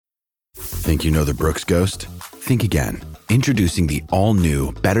Think you know the Brooks Ghost? Think again. Introducing the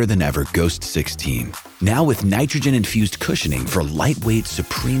all-new, better-than-ever Ghost 16. Now with nitrogen-infused cushioning for lightweight,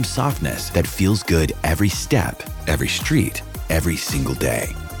 supreme softness that feels good every step, every street, every single day.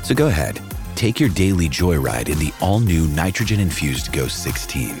 So go ahead, take your daily joyride in the all-new nitrogen-infused Ghost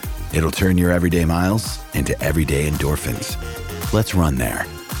 16. It'll turn your everyday miles into everyday endorphins. Let's run there.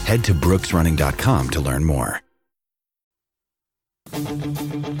 Head to brooksrunning.com to learn more.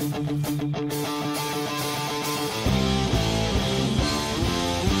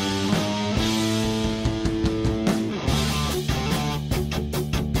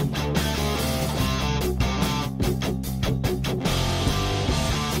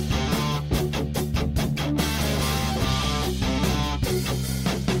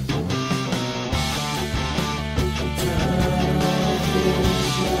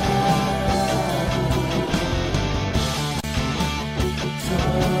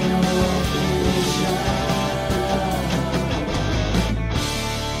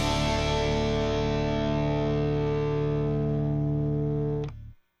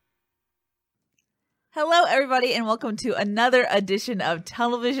 Hello, everybody, and welcome to another edition of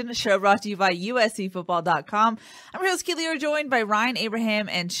Television, a show brought to you by USCFootball.com. I'm your host, Keely Eure, joined by Ryan Abraham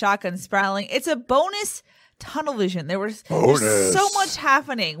and Shotgun Spratling. It's a bonus Tunnel Vision. There was so much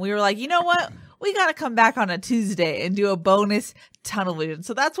happening. We were like, you know what? We got to come back on a Tuesday and do a bonus Tunnel Vision.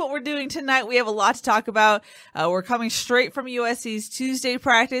 So that's what we're doing tonight. We have a lot to talk about. We're coming straight from USC's Tuesday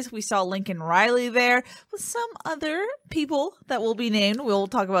practice. We saw Lincoln Riley there with some other people that will be named. We'll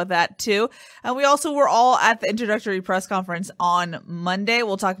talk about that too. And we also were all at the introductory press conference on Monday.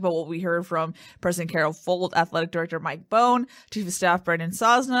 We'll talk about what we heard from President Carol Folt, Athletic Director Mike Bohn, Chief of Staff Brandon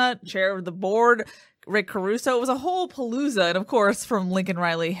Sosna, Chair of the Board Rick Caruso. It was a whole palooza, and of course from Lincoln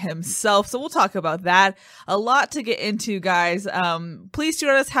Riley himself. So we'll talk about that. A lot to get into, guys. Please tweet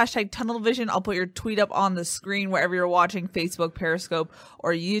us #Tunnel Vision. I'll put your tweet up on the screen wherever you're watching, Facebook, Periscope,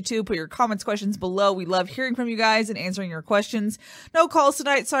 or YouTube. Put your comments, questions below. We love hearing from you guys and answering your questions. No calls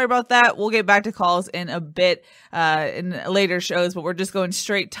tonight. Sorry about that. We'll get back to calls in a bit in later shows, but we're just going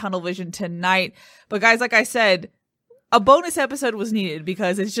straight Tunnel Vision tonight. But guys, like I said, a bonus episode was needed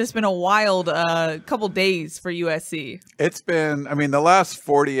because it's just been a wild couple days for USC. It's been, the last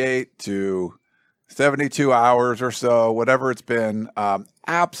 48 to 72 hours or so, whatever it's been,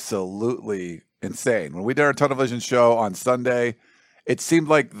 absolutely insane. When we did our television show on Sunday, it seemed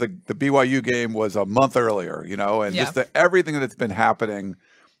like the BYU game was a month earlier, and just everything that's been happening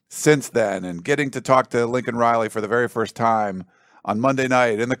since then, and getting to talk to Lincoln Riley for the very first time on Monday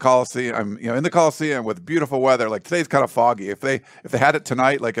night in the Coliseum, with beautiful weather. Like today's kind of foggy. If they had it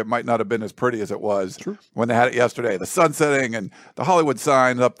tonight, like it might not have been as pretty as it was when they had it yesterday. The sun setting and the Hollywood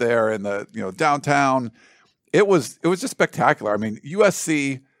signs up there and the downtown. It was just spectacular.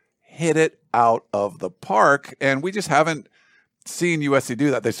 USC hit it out of the park, and we just haven't seen USC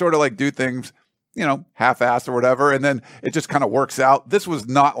do that. They sort of like do things, half-assed or whatever, and then it just kind of works out. This was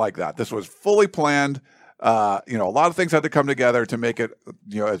not like that. This was fully planned. A lot of things had to come together to make it,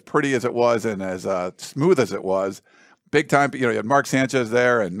 as pretty as it was and as smooth as it was. Big time, you had Mark Sanchez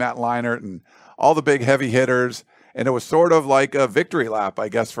there and Matt Leinart and all the big heavy hitters. And it was sort of like a victory lap, I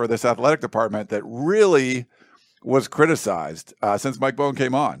guess, for this athletic department that really was criticized since Mike Bohn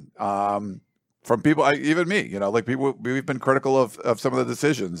came on. From people, even me, people, we've been critical of some of the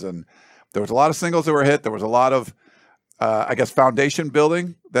decisions. And there was a lot of singles that were hit. There was a lot of foundation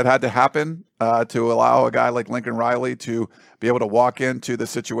building that had to happen to allow a guy like Lincoln Riley to be able to walk into the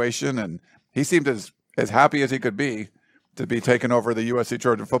situation. And he seemed as happy as he could be to be taking over the USC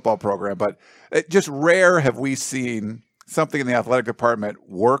Trojan football program. But just rare have we seen something in the athletic department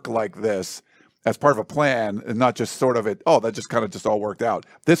work like this as part of a plan and not just sort of that just kind of just all worked out.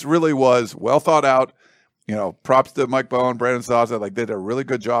 This really was well thought out. Props to Mike Bohn, Brandon Sosna. They did a really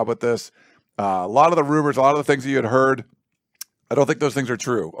good job with this. A lot of the rumors, a lot of the things that you had heard, I don't think those things are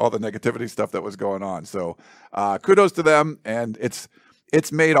true, all the negativity stuff that was going on. So kudos to them, and it's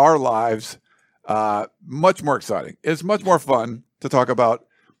made our lives much more exciting. It's much more fun to talk about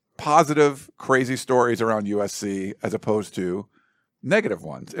positive, crazy stories around USC as opposed to negative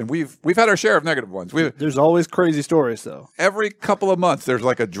ones. And we've had our share of negative ones. There's always crazy stories, though. Every couple of months, there's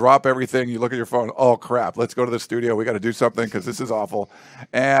like a drop everything. You look at your phone, oh, crap, let's go to the studio. We got to do something because this is awful.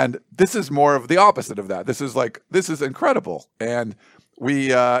 And this is more of the opposite of that. This is incredible. And we,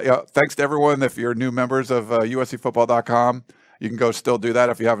 thanks to everyone. If you're new members of USCFootball.com, you can go still do that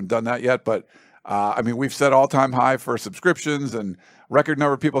if you haven't done that yet. But, we've set all-time high for subscriptions and record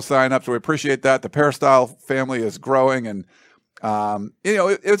number of people sign up. So we appreciate that. The Peristyle family is growing, and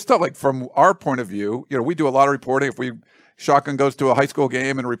it's tough. Like from our point of view, we do a lot of reporting. If we Shotgun goes to a high school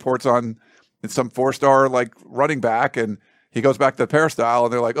game and reports on some 4-star like running back, and he goes back to peristyle,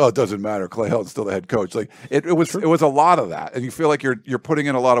 and they're like, "Oh, it doesn't matter. Clay Helton's still the head coach." Like it was a lot of that, and you feel like you're putting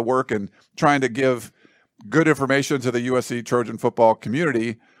in a lot of work and trying to give good information to the USC Trojan football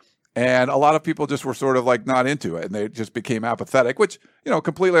community. And a lot of people just were sort of like not into it, and they just became apathetic, which,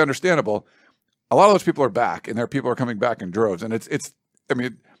 completely understandable. A lot of those people are back, and their people are coming back in droves. And it's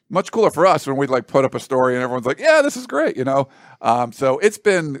much cooler for us when we like put up a story and everyone's like, yeah, this is great, So it's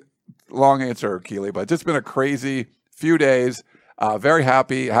been, long answer, Keely, but it's been a crazy few days. Very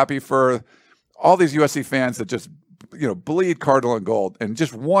happy for all these USC fans that just, bleed Cardinal and gold and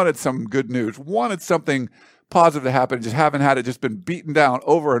just wanted some good news, wanted something positive to happen, just haven't had it, just been beaten down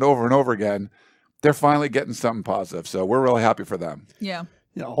over and over and over again. They're finally getting something positive, so we're really happy for them. Yeah.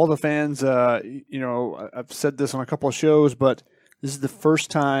 All the fans, I've said this on a couple of shows, but this is the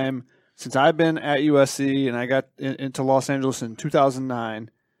first time since I've been at USC and I got into Los Angeles in 2009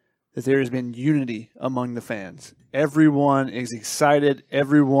 that there has been unity among the fans. Everyone is excited.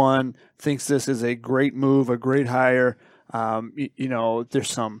 Everyone thinks this is a great move, a great hire. There's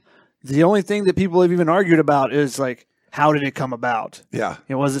some. The only thing that people have even argued about is like, how did it come about? Yeah.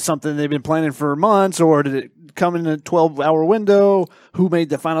 Was it something they've been planning for months, or did it come in a 12-hour window? Who made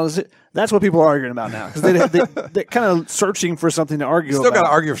the final decision? That's what people are arguing about now, because they're kind of searching for something to argue about. Still got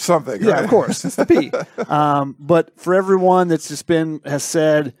to argue for something. Yeah, right? of course. It's the P. But for everyone that's just has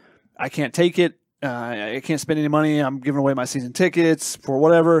said, I can't take it, I can't spend any money, I'm giving away my season tickets for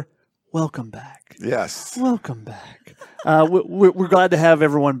whatever, welcome back. Yes. Welcome back. We're glad to have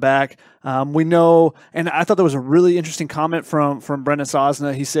everyone back. We know, and I thought there was a really interesting comment from Brandon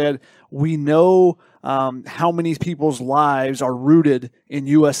Sosna. He said, we know how many people's lives are rooted in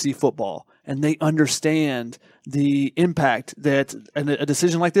USC football, and they understand the impact that a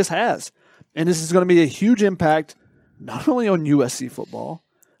decision like this has. And this is going to be a huge impact, not only on USC football,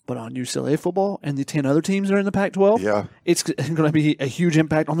 but on UCLA football and the 10 other teams that are in the Pac-12. Yeah. It's going to be a huge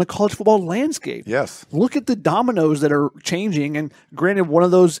impact on the college football landscape. Yes. Look at the dominoes that are changing. And granted, one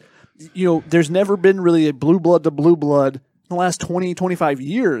of those, there's never been really a blue blood to blue blood in the last 20, 25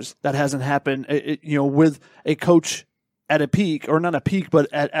 years. That hasn't happened, with a coach at a peak, or not a peak,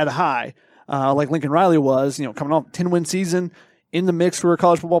 but at a high, like Lincoln Riley was, coming off 10-win season, in the mix for a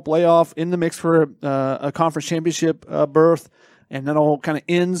college football playoff, in the mix for a conference championship berth. And that all kind of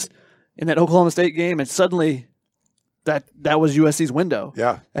ends in that Oklahoma State game, and suddenly that was USC's window.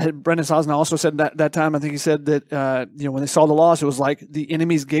 Yeah. And Brandon Sosna also said that time, I think he said that when they saw the loss, it was like the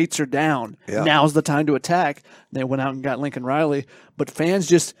enemy's gates are down. Yeah. Now's the time to attack. They went out and got Lincoln Riley. But fans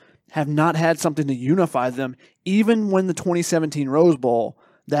just have not had something to unify them. Even when the 2017 Rose Bowl,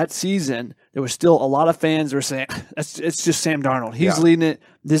 that season, there was still a lot of fans that were saying, it's just Sam Darnold. He's leading it.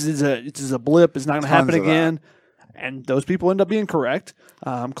 This is a blip. It's not going to happen again. And those people end up being correct.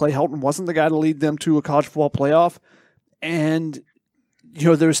 Clay Helton wasn't the guy to lead them to a college football playoff. And,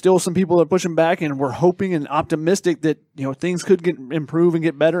 there's still some people that are pushing back, and we're hoping and optimistic that, things could improve and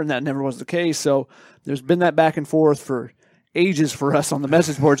get better, and that never was the case. So there's been that back and forth for ages for us on the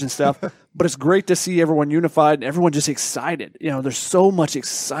message boards and stuff. But it's great to see everyone unified and everyone just excited. There's so much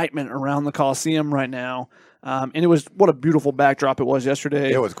excitement around the Coliseum right now. And it was, what a beautiful backdrop it was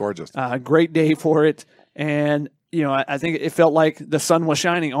yesterday. It was gorgeous. Great day for it. And I think it felt like the sun was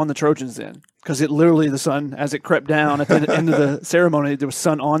shining on the Trojans then, because it literally, the sun, as it crept down at the end of the ceremony, there was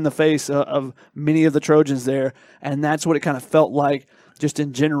sun on the face of many of the Trojans there. And that's what it kind of felt like just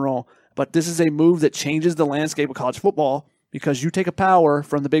in general. But this is a move that changes the landscape of college football, because you take a power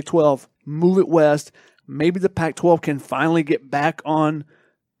from the Big 12, move it west. Maybe the Pac-12 can finally get back on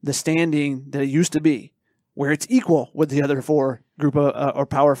the standing that it used to be, where it's equal with the other four group of, or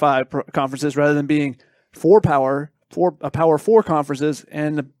Power 5 conferences, rather than being Power 4 conferences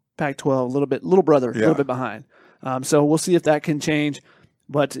and the Pac-12 little bit behind. So we'll see if that can change.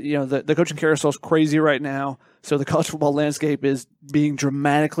 But the coaching carousel is crazy right now. So the college football landscape is being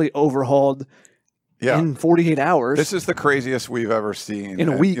dramatically overhauled in 48 hours. This is the craziest we've ever seen in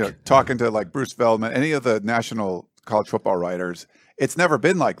a week. Talking to like Bruce Feldman, any of the national college football writers, it's never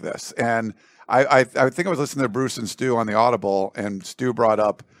been like this. And I think I was listening to Bruce and Stu on the Audible, and Stu brought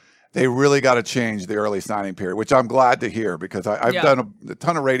up, they really got to change the early signing period, which I'm glad to hear, because I've done a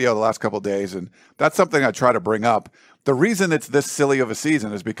ton of radio the last couple of days, and that's something I try to bring up. The reason it's this silly of a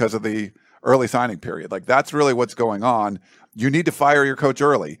season is because of the early signing period. Like, that's really what's going on. You need to fire your coach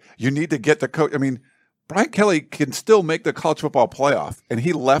early. You need to get the coach. I mean, Brian Kelly can still make the college football playoff, and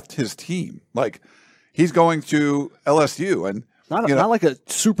he left his team. Like, he's going to LSU, and not like a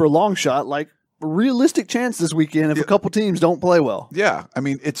super long shot, like realistic chance this weekend if a couple teams don't play well. Yeah, I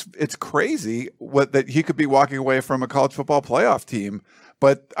mean it's crazy that he could be walking away from a college football playoff team.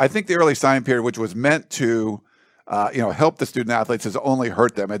 But I think the early signing period, which was meant to help the student athletes, has only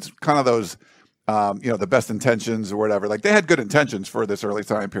hurt them. It's kind of those the best intentions or whatever. Like they had good intentions for this early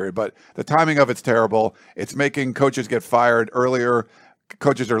signing period, but the timing of it's terrible. It's making coaches get fired earlier.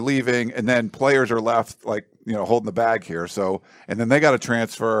 Coaches are leaving, and then players are left holding the bag here. So, and then they got to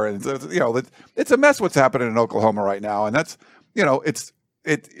transfer, and it's a mess what's happening in Oklahoma right now. And that's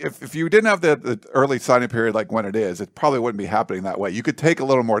if you didn't have the early signing period like when it is, it probably wouldn't be happening that way. You could take a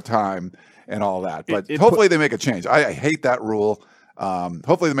little more time and all that, but hopefully they make a change. I hate that rule.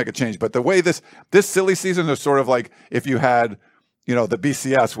 Hopefully they make a change. But the way this silly season is sort of like if you had the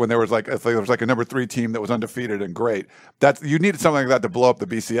BCS when there was if there was a number 3 team that was undefeated and great. You needed something like that to blow up the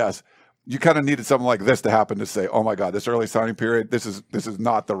BCS. You kind of needed something like this to happen to say, oh my God, this early signing period, this is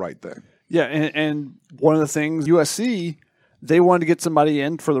not the right thing. Yeah, and one of the things USC, they wanted to get somebody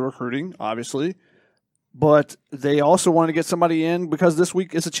in for the recruiting, obviously, but they also wanted to get somebody in because this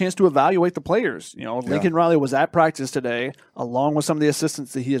week is a chance to evaluate the players. Lincoln Riley was at practice today, along with some of the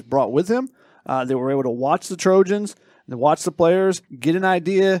assistants that he has brought with him. They were able to watch the Trojans, to watch the players, get an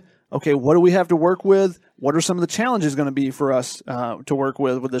idea, okay, what do we have to work with? What are some of the challenges going to be for us to work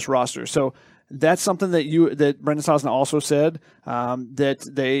with this roster? So that's something that Brandon Sosna also said that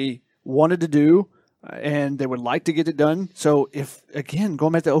they wanted to do and they would like to get it done. So if, again,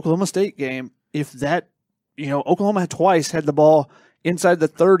 going back to the Oklahoma State game, if that, Oklahoma twice had the ball inside the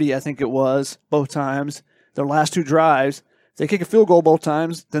 30, I think it was, both times, their last 2 drives, they kick a field goal both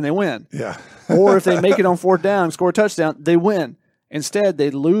times, then they win. Yeah. Or if they make it on 4th down, score a touchdown, they win. Instead, they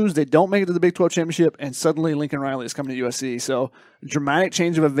lose, they don't make it to the Big 12 championship, and suddenly Lincoln Riley is coming to USC. So dramatic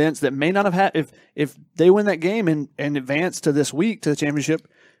change of events that may not have had if they win that game and advance to this week to the championship.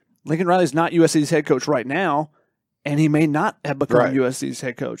 Lincoln Riley is not USC's head coach right now, and he may not have become USC's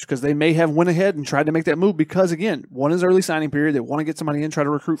head coach because they may have went ahead and tried to make that move because, again, one is early signing period. They want to get somebody in, try to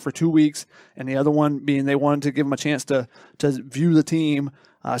recruit for 2 weeks, and the other one being they wanted to give them a chance to view the team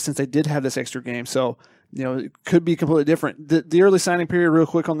since they did have this extra game. So, it could be completely different. The early signing period, real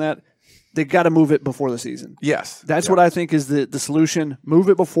quick on that, they got to move it before the season. Yes. That's what I think is the solution. Move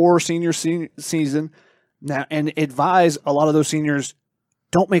it before senior season now and advise a lot of those seniors,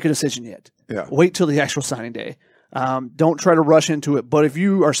 don't make a decision yet. Yeah. Wait till the actual signing day. Don't try to rush into it. But if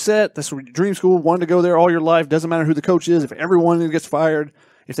you are set, that's your dream school, wanted to go there all your life, doesn't matter who the coach is, if everyone gets fired,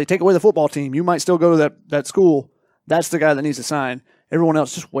 if they take away the football team, you might still go to that school. That's the guy that needs to sign. Everyone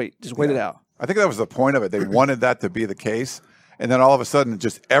else, just wait. Just wait it out. I think that was the point of it. They wanted that to be the case. And then all of a sudden,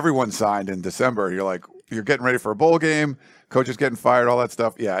 just everyone signed in December. You're like, you're getting ready for a bowl game. Coach is getting fired, all that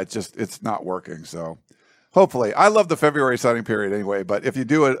stuff. Yeah, it's not working. So hopefully, I love the February signing period anyway. But if you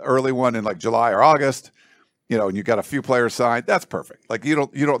do an early one in July or August, and you got a few players signed, that's perfect. You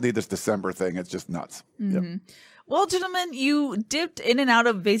don't need this December thing. It's just nuts. Mm-hmm. Yep. Well, gentlemen, you dipped in and out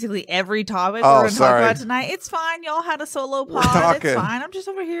of basically every topic we're going to talk about tonight. It's fine. Y'all had a solo pod. It's fine. I'm just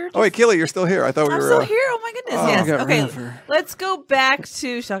over here. Oh, wait, Keely, you're still here. I thought we were. I'm still here. Oh, my goodness. Yes. Okay, let's go back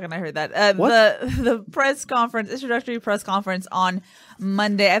to, shocking, I heard that. The press conference, introductory press conference on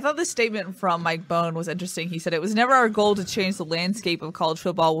Monday. I thought the statement from Mike Bohn was interesting. He said, "It was never our goal to change the landscape of college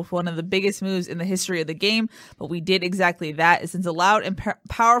football with one of the biggest moves in the history of the game, but we did exactly that. It sends a loud and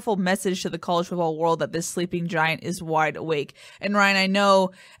powerful message to the college football world that this sleeping giant is wide awake." And Ryan, I know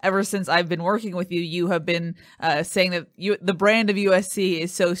ever since I've been working with you, you have been saying that the brand of USC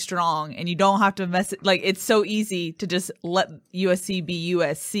is so strong and you don't have to mess it. It's so easy to just let USC be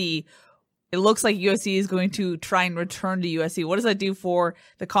USC. It looks like USC is going to try and return to USC. What does that do for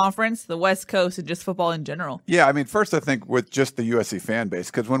the conference, the West Coast, and just football in general? Yeah, I mean, first I think with just the USC fan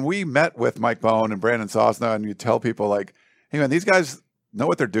base, because when we met with Mike Bohn and Brandon Sosna, and you tell people hey man, these guys know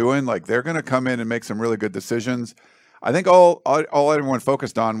what they're doing. They're going to come in and make some really good decisions. I think all everyone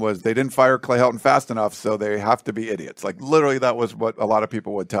focused on was they didn't fire Clay Helton fast enough, so they have to be idiots. Literally, that was what a lot of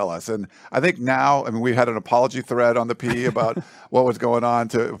people would tell us. And I think now, we had an apology thread on the P about what was going on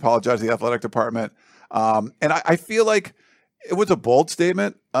to apologize to the athletic department. And I feel like it was a bold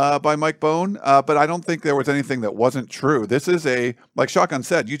statement by Mike Bohn, but I don't think there was anything that wasn't true. This is like Shotgun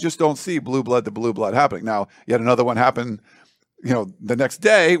said, you just don't see blue blood to blue blood happening. Now, yet another one happened, the next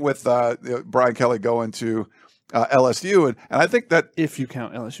day with Brian Kelly going to LSU, and I think that if you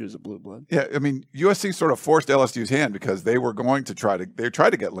count LSU as a blue blood, USC sort of forced LSU's hand because they were going to tried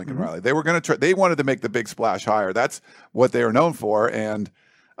to get Lincoln Riley. They were going to try. They wanted to make the big splash hire. That's what they are known for, and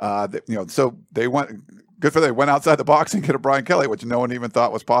so they went. Good for them. They went outside the box and get a Brian Kelly, which no one even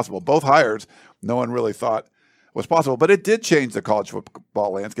thought was possible. Both hires, no one really thought was possible. But it did change the college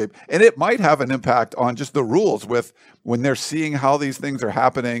football landscape, and it might have an impact on just the rules with when they're seeing how these things are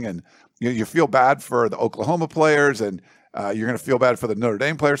happening, and you feel bad for the Oklahoma players, and you're going to feel bad for the Notre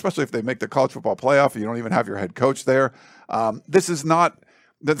Dame players, especially if they make the college football playoff and you don't even have your head coach there. That's not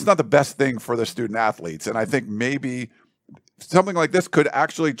the best thing for the student athletes, and I think maybe something like this could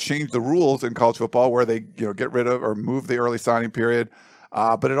actually change the rules in college football, where they get rid of or move the early signing period.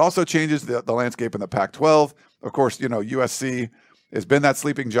 But it also changes the landscape in the Pac-12. Of course, USC has been that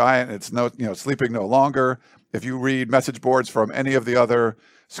sleeping giant. It's sleeping no longer. If you read message boards from any of the other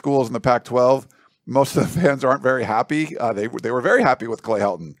schools in the Pac-12, most of the fans aren't very happy. They were very happy with Clay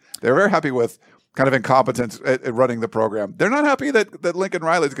Helton. They were very happy with kind of incompetence at running the program. They're not happy that Lincoln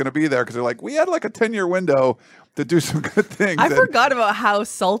Riley is going to be there, because they're like, we had like a 10-year window to do some good things. I forgot about how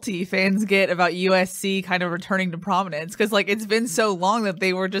salty fans get about USC kind of returning to prominence, because it's been so long that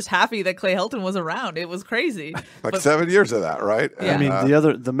they were just happy that Clay Helton was around. It was crazy. 7 years of that, right? Yeah.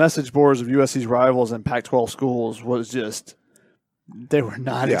 And, the message boards of USC's rivals and Pac-12 schools was just, they were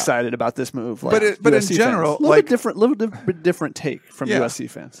not excited about this move. But in general, a little bit different take from USC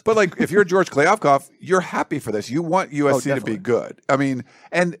fans. But if you're George Kliavkoff, you're happy for this. You want USC to be good. I mean,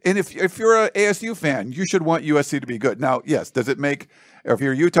 and if you're an ASU fan, you should want USC to be good. Now, yes, does it make? If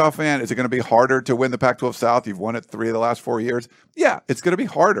you're a Utah fan, is it going to be harder to win the Pac-12 South? You've won it 3 of the last 4 years. Yeah, it's going to be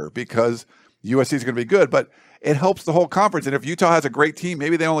harder because USC is going to be good, but it helps the whole conference. And if Utah has a great team,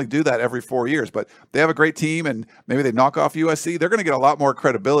 maybe they only do that every 4 years, but they have a great team and maybe they knock off USC. They're going to get a lot more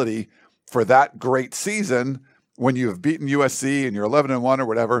credibility for that great season when you've beaten USC and you're 11-1 or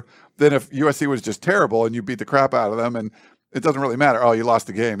whatever, than if USC was just terrible and you beat the crap out of them and it doesn't really matter. Oh, you lost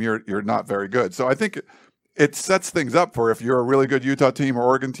the game. You're not very good. So I think it sets things up for, if you're a really good Utah team or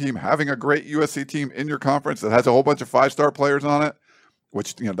Oregon team, having a great USC team in your conference that has a whole bunch of 5-star players on it,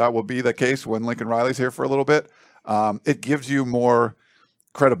 which that will be the case when Lincoln Riley's here for a little bit. It gives you more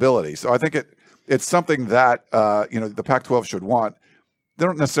credibility. So I think it's something that the Pac-12 should want. They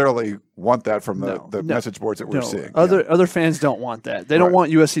don't necessarily want that from the message boards that we're seeing. Other fans don't want that. They don't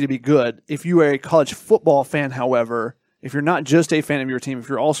want USC to be good. If you are a college football fan, however, if you're not just a fan of your team, if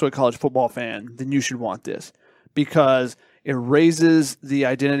you're also a college football fan, then you should want this, because it raises the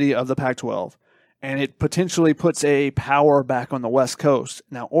identity of the Pac-12. And it potentially puts a power back on the West Coast.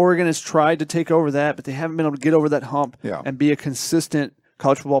 Now, Oregon has tried to take over that, but they haven't been able to get over that hump and be a consistent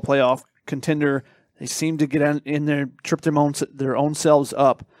college football playoff contender. They seem to get in there, trip their own selves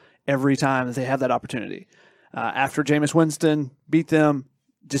up every time that they have that opportunity. After Jameis Winston beat them,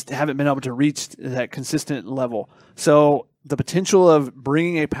 just haven't been able to reach that consistent level. So the potential of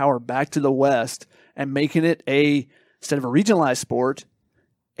bringing a power back to the West and making it instead of a regionalized sport,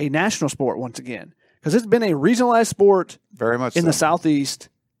 a national sport once again, because it's been a regionalized sport very much in the Southeast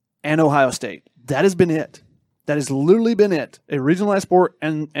and Ohio State. That has been it. That has literally been it. A regionalized sport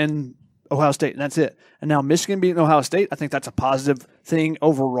and Ohio State, and that's it. And now Michigan beating Ohio State, I think that's a positive thing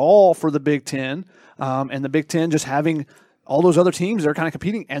overall for the Big Ten, and the Big Ten just having all those other teams that are kind of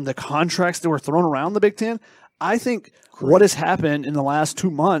competing, and the contracts that were thrown around the Big Ten. I think what has happened in the last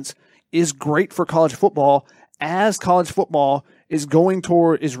 2 months is great for college football, as college football is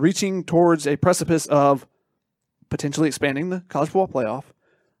reaching towards a precipice of potentially expanding the college football playoff,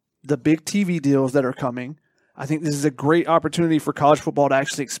 the big TV deals that are coming. I think this is a great opportunity for college football to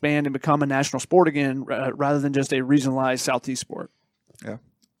actually expand and become a national sport again, rather than just a regionalized Southeast sport. Yeah.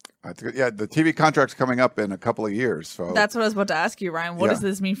 I think, the TV contract's coming up in a couple of years. So that's what I was about to ask you, Ryan. What does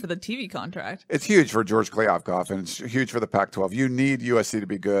this mean for the TV contract? It's huge for George Kliavkoff, and it's huge for the Pac-12. You need USC to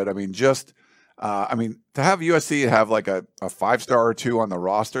be good. I mean, to have USC have like a 5-star or 2 on the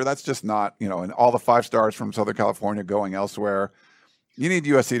roster, that's just not, and all the 5 stars from Southern California going elsewhere. You need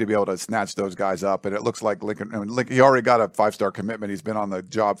USC to be able to snatch those guys up. And it looks like Lincoln, he already got a 5-star commitment. He's been on the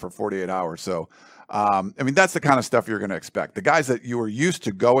job for 48 hours. So, that's the kind of stuff you're going to expect. The guys that you were used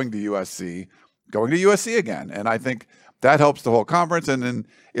to going to USC again. And I think that helps the whole conference. And then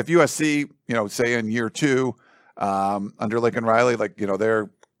if USC, say in year 2, under Lincoln Riley,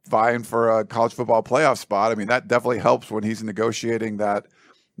 they're vying for a college football playoff spot. I mean, that definitely helps when he's negotiating that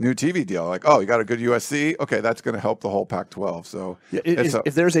new TV deal. Like, oh, you got a good USC? Okay, that's going to help the whole Pac-12. So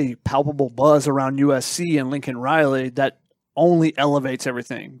if there's a palpable buzz around USC and Lincoln Riley, that only elevates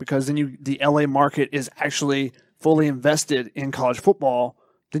everything, because then the LA market is actually fully invested in college football.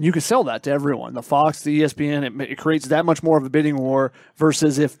 Then you can sell that to everyone. The Fox, the ESPN, it creates that much more of a bidding war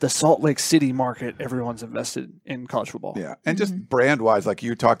versus if the Salt Lake City market, everyone's invested in college football. Yeah, and just brand-wise, like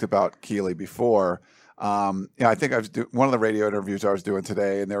you talked about Keely before, I think I was one of the radio interviews I was doing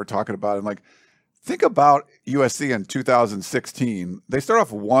today, and they were talking about it. I'm like, think about USC in 2016. They start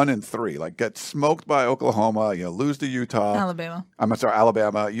off 1-3, like get smoked by Oklahoma, lose to Utah. Alabama. I'm sorry,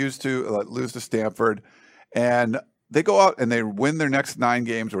 Alabama. Used to lose to Stanford. And they go out and they win their next 9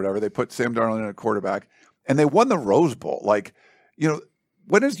 games or whatever. They put Sam Darnold in at quarterback. And they won the Rose Bowl. Like,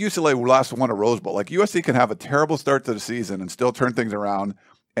 when has UCLA last won a Rose Bowl? Like, USC can have a terrible start to the season and still turn things around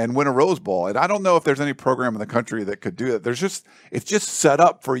and win a Rose Bowl. And I don't know if there's any program in the country that could do that. It's just set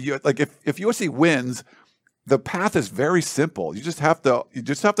up for you. Like, if USC wins, the path is very simple. You just have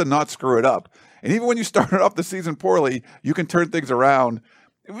to not screw it up. And even when you started off the season poorly, you can turn things around.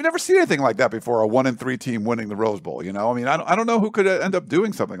 We've never seen anything like that before, a 1-3 team winning the Rose Bowl. I mean, I don't know who could end up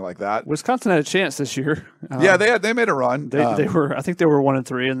doing something like that. Wisconsin had a chance this year. Yeah, they made a run. They were, I think they were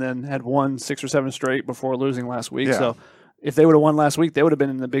 1-3 and then had won 6 or 7 straight before losing last week. Yeah. So if they would have won last week, they would have been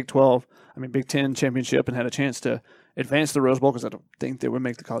in the Big 10 championship and had a chance to advance the Rose Bowl, because I don't think they would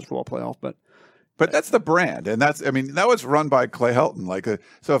make the college football playoff. But that's the brand, and that was run by Clay Helton.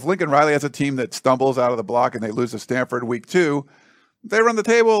 So if Lincoln Riley has a team that stumbles out of the block and they lose to Stanford week 2, they run the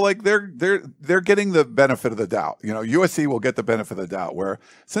table like they're getting the benefit of the doubt. USC will get the benefit of the doubt, where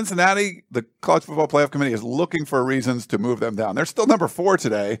Cincinnati, the College Football Playoff Committee, is looking for reasons to move them down. They're still number 4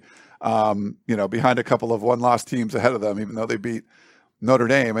 today, behind a couple of one-loss teams ahead of them, even though they beat Notre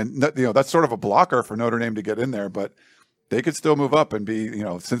Dame. And that's sort of a blocker for Notre Dame to get in there, but they could still move up and be,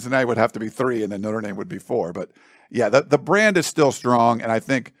 Cincinnati would have to be 3 and then Notre Dame would be 4. But yeah, the brand is still strong, and I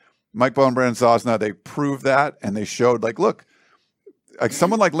think Mike Bohn and Brandon Sosna, they proved that, and they showed, look, like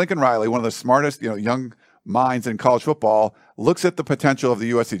someone like Lincoln Riley, one of the smartest, young minds in college football, looks at the potential of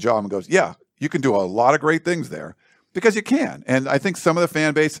the USC job and goes, yeah, you can do a lot of great things there, because you can. And I think some of the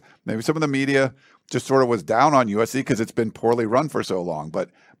fan base, maybe some of the media, just sort of was down on USC because it's been poorly run for so long. But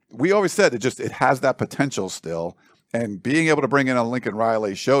we always said it has that potential still. And being able to bring in a Lincoln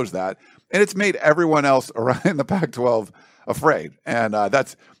Riley shows that. And it's made everyone else around in the Pac-12 afraid. And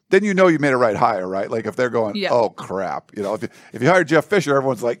then you made a right hire, right? Like if they're going, oh crap, if you hire Jeff Fisher,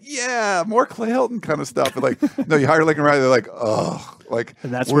 everyone's like, yeah, more Clay Helton kind of stuff. And no, you hire Lincoln Riley, they're like, oh,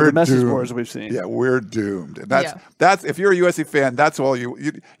 and that's where the message boards we've seen. Yeah, we're doomed. And that's if you're a USC fan, that's all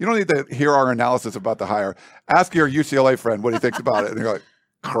you don't need to hear our analysis about the hire. Ask your UCLA friend what he thinks about it, and you're like,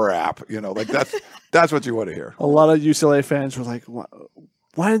 crap, that's what you want to hear. A lot of UCLA fans were like,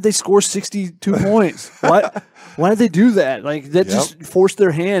 why did they score 62 points? Why did they do that? That just forced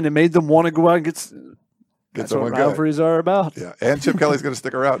their hand and made them want to go out and get that's what rivalries are about. Yeah, and Chip Kelly's going to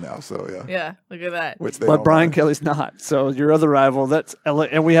stick around now, so yeah. Yeah, look at that. But Brian Kelly's not. So your other rival,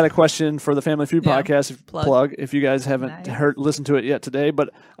 and we had a question for the Family Feud podcast, plug if you guys haven't listened to it yet today, but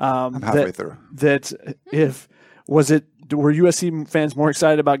I'm halfway through. Were USC fans more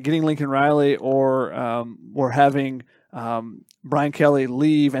excited about getting Lincoln Riley or having Brian Kelly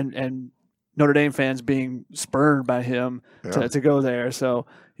leave and Notre Dame fans being spurned by him to go there? So,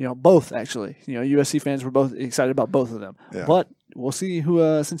 both actually. USC fans were both excited about both of them. Yeah. But we'll see who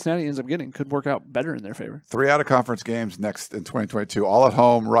Cincinnati ends up getting. Could work out better in their favor. 3 out-of-conference games next in 2022, all at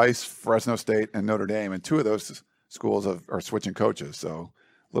home, Rice, Fresno State, and Notre Dame. And 2 of those schools are switching coaches, so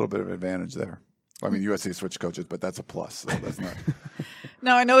a little bit of advantage there. I mean, USC switched coaches, but that's a plus. So that's not.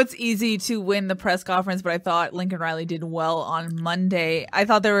 No, I know it's easy to win the press conference, but I thought Lincoln Riley did well on Monday. I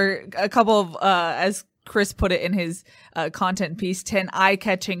thought there were a couple of, as Chris put it in his content piece, 10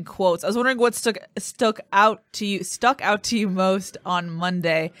 eye-catching quotes. I was wondering what stuck out to you most on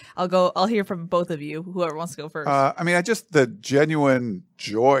Monday. I'll hear from both of you. Whoever wants to go first. The genuine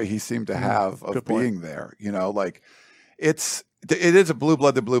joy he seemed to have of being there. It is a blue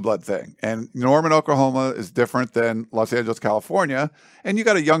blood to blue blood thing. And Norman, Oklahoma is different than Los Angeles, California. And you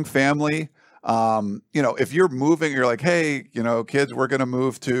got a young family. If you're moving, you're like, hey, kids, we're going to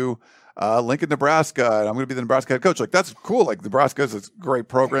move to Lincoln, Nebraska, and I'm going to be the Nebraska head coach. That's cool. Nebraska is a great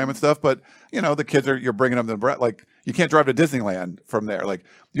program and stuff. But, the kids you're bringing them to Nebraska. You can't drive to Disneyland from there.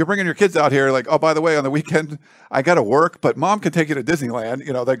 You're bringing your kids out here. Oh, by the way, on the weekend, I got to work, but mom can take you to Disneyland.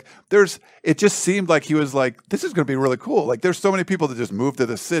 It just seemed like he was like, this is going to be really cool. There's so many people that just move to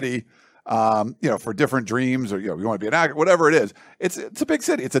the city, for different dreams or, you want to be an actor, whatever it is. It's a big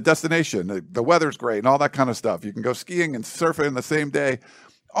city. It's a destination. The weather's great and all that kind of stuff. You can go skiing and surfing in the same day.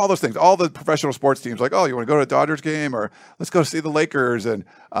 All those things, all the professional sports teams, you want to go to a Dodgers game or let's go see the Lakers. And,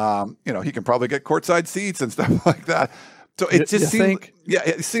 he can probably get courtside seats and stuff like that. So it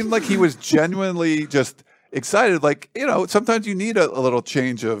it seemed like he was genuinely just excited. Sometimes you need a little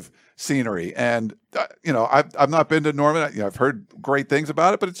change of scenery. And, I've not been to Norman. I've heard great things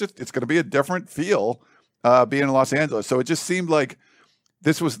about it, but it's going to be a different feel being in Los Angeles. So it just seemed like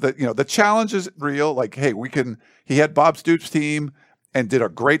this was the challenge is real. He had Bob Stoops' team. and did a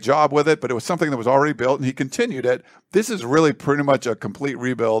great job with it, but it was something that was already built, and he continued it. This is really pretty much a complete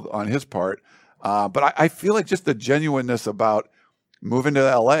rebuild on his part. But I feel like just the genuineness about moving to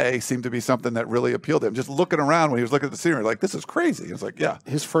LA seemed to be something that really appealed to him. Just looking around when he was looking at the scenery, like, this is crazy. He was like, yeah.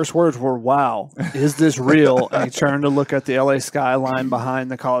 His first words were, wow, is this real? And he turned to look at the LA skyline behind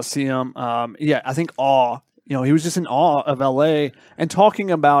the Coliseum. I think awe. He was just in awe of LA and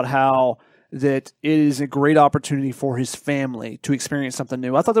talking about how that it is a great opportunity for his family to experience something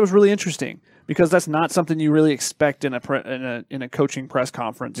new. I thought that was really interesting because that's not something you really expect in a coaching press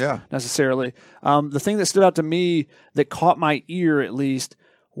conference necessarily. The thing that stood out to me that caught my ear at least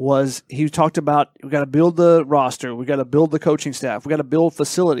was he talked about we got to build the roster, we got to build the coaching staff, we got to build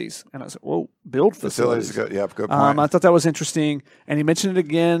facilities. And I said, "Whoa, build facilities." Good point. I thought that was interesting, and he mentioned it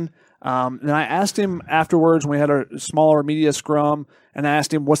again. And I asked him afterwards when we had a smaller media scrum, and I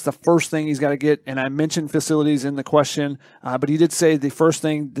asked him what's the first thing he's got to get. And I mentioned facilities in the question, but he did say the first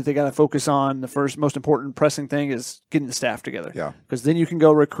thing that they got to focus on, the first most important pressing thing is getting the staff together. Yeah. Because then you can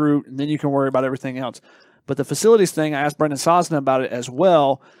go recruit, and then you can worry about everything else. But the facilities thing, I asked Brandon Sosna about it as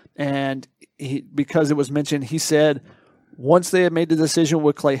well, and because it was mentioned, he said once they had made the decision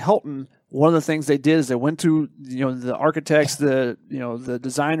with Clay Helton, one of the things they did is they went to the architects, the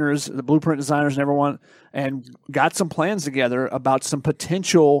designers, the blueprint designers, and everyone, and got some plans together about some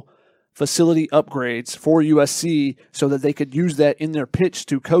potential facility upgrades for USC so that they could use that in their pitch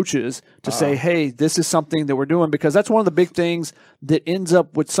to coaches to say, hey, this is something that we're doing, because that's one of the big things that ends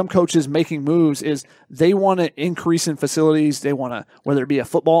up with some coaches making moves is they want to increase in facilities. They want to, whether it be a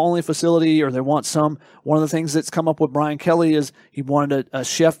football only facility or they want one of the things that's come up with Brian Kelly is he wanted a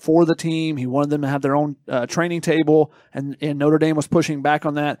chef for the team. He wanted them to have their own training table, and Notre Dame was pushing back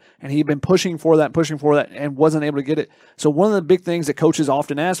on that, and he'd been pushing for that and wasn't able to get it. So one of the big things that coaches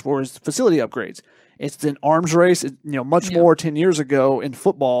often ask for is facility upgrades. It's an arms race, much more 10 years ago in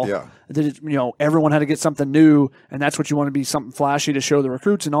football. Yeah. That everyone had to get something new, and that's what you want to be, something flashy to show the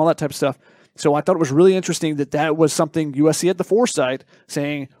recruits and all that type of stuff. So I thought it was really interesting that was something USC had the foresight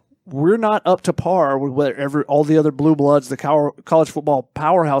saying, we're not up to par with whatever all the other blue bloods, the college football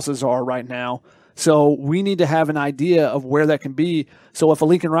powerhouses are right now. So we need to have an idea of where that can be. So if a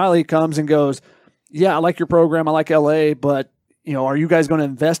Lincoln Riley comes and goes, yeah, I like your program, I like LA, but are you guys going to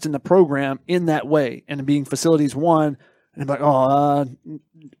invest in the program in that way? And being facilities one, and I'm like,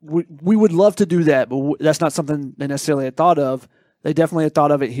 we would love to do that, but that's not something they necessarily had thought of. They definitely had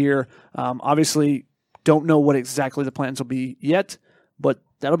thought of it here. Obviously, don't know what exactly the plans will be yet, but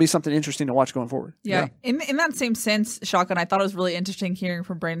that'll be something interesting to watch going forward. Yeah. In that same sense, Shotgun, I thought it was really interesting hearing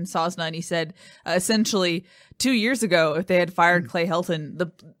from Brandon Sosna, and he said essentially 2 years ago, if they had fired Clay Helton,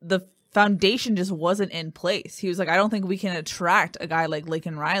 the foundation just wasn't in place. He was like, I don't think we can attract a guy like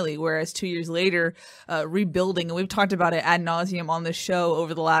Lincoln Riley, whereas 2 years later, rebuilding, and we've talked about it ad nauseum on this show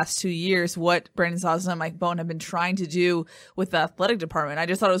over the last 2 years, what Brandon Sosna and Mike Bohn have been trying to do with the athletic department. I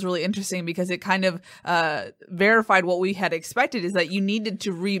just thought it was really interesting because it kind of verified what we had expected, is that you needed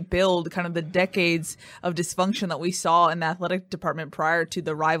to rebuild kind of the decades of dysfunction that we saw in the athletic department prior to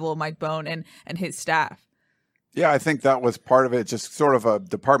the arrival of Mike Bohn and his staff. Yeah, I think that was part of it, just sort of a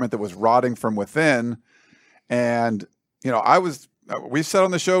department that was rotting from within. And, we said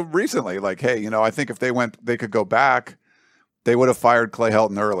on the show recently, like, hey, I think if they could go back, they would have fired Clay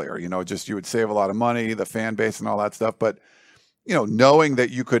Helton earlier. You would save a lot of money, the fan base and all that stuff. But, knowing that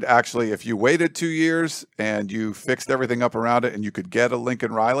you could actually, if you waited 2 years and you fixed everything up around it and you could get a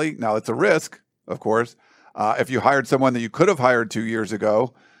Lincoln Riley, now it's a risk, of course. If you hired someone that you could have hired 2 years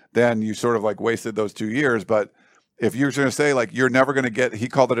ago, then you sort of like wasted those 2 years. But if you're going to say, like, you're never going to get, he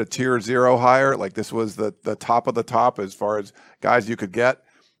called it a tier 0 hire, like this was the top of the top as far as guys you could get.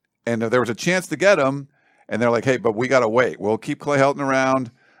 And if there was a chance to get him, and they're like, hey, but we got to wait. We'll keep Clay Helton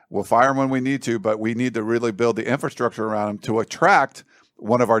around. We'll fire him when we need to, but we need to really build the infrastructure around him to attract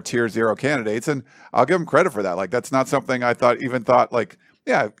one of our tier 0 candidates. And I'll give him credit for that. Like, that's not something I thought like,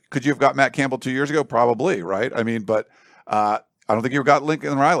 yeah, could you have got Matt Campbell 2 years ago? Probably, right? I mean, but I don't think you got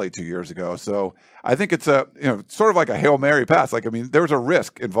Lincoln Riley 2 years ago. So I think it's sort of like a Hail Mary pass. Like, I mean, there was a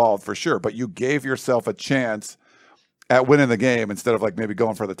risk involved for sure, but you gave yourself a chance at winning the game instead of like maybe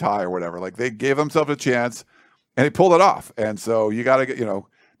going for the tie or whatever. Like, they gave themselves a chance and he pulled it off. And so you got to get,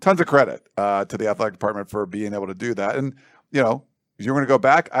 tons of credit to the athletic department for being able to do that. And, you're going to go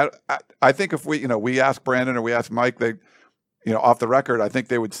back. I think if we ask Brandon or we ask Mike, they, off the record, I think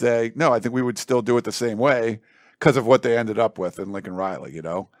they would say, no, I think we would still do it the same way because of what they ended up with in Lincoln Riley,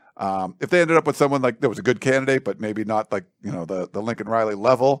 If they ended up with someone like that was a good candidate, but maybe not like, the Lincoln Riley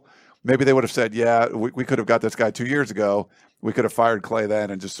level, maybe they would have said, yeah, we could have got this guy 2 years ago. We could have fired Clay then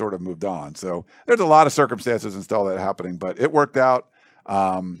and just sort of moved on. So there's a lot of circumstances and stuff that happening, but it worked out.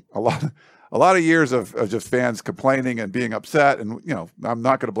 A lot of years of just fans complaining and being upset, and I'm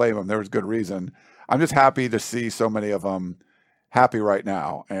not going to blame them. There was good reason. I'm just happy to see so many of them happy right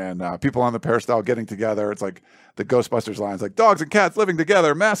now, and people on the peristyle getting together. It's like the Ghostbusters lines, like dogs and cats living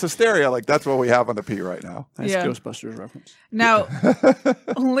together, mass hysteria. Like that's what we have on the P right now. Nice Ghostbusters reference. Now,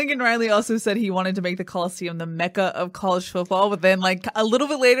 Lincoln Riley also said he wanted to make the Coliseum the mecca of college football, but then like a little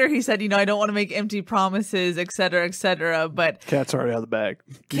bit later he said, I don't want to make empty promises, et cetera, et cetera. But cat's already out of the bag.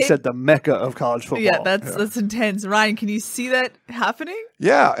 He said the mecca of college football. Yeah, that's intense. Ryan, can you see that happening?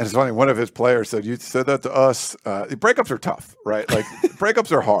 Yeah, and it's funny. One of his players said, "You said that to us." Breakups are tough, right? Like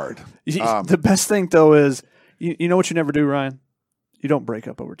breakups are hard. The best thing though is, you know what you never do, Ryan? You don't break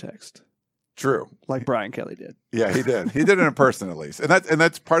up over text. True, like Brian Kelly did. Yeah, he did. He did it in person at least, and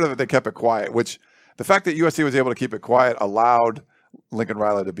that's part of it. They kept it quiet, which the fact that USC was able to keep it quiet allowed Lincoln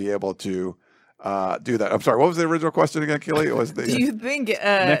Riley to be able to do that. I'm sorry, what was the original question again, Keely? It was do you think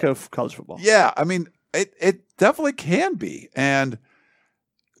mecca of college football? Yeah, I mean, it definitely can be, and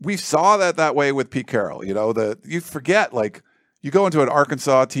we saw that way with Pete Carroll. You forget, like, you go into an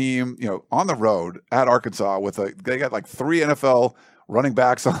Arkansas team, on the road at Arkansas they got like 3 NFL running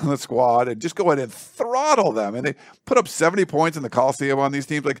backs on the squad, and just go in and throttle them. And they put up 70 points in the Coliseum on these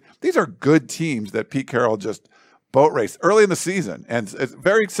teams. Like, these are good teams that Pete Carroll just boat raced early in the season. And it's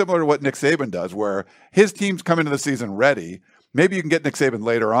very similar to what Nick Saban does, where his teams come into the season ready. Maybe you can get Nick Saban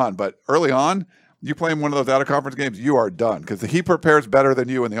later on, but early on, you play him one of those out-of-conference games, you are done, because he prepares better than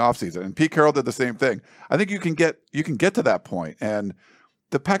you in the offseason. And Pete Carroll did the same thing. I think you can get to that point. And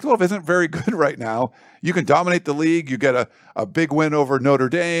the Pac-12 isn't very good right now. You can dominate the league. You get a big win over Notre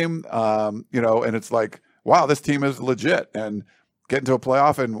Dame, and it's like, wow, this team is legit. And get into a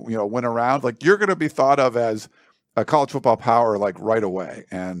playoff and win a round, like, you're going to be thought of as a college football power like right away.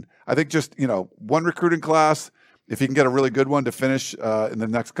 And I think just one recruiting class, if you can get a really good one to finish in the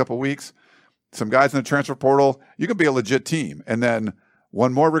next couple of weeks, some guys in the transfer portal, you can be a legit team. And then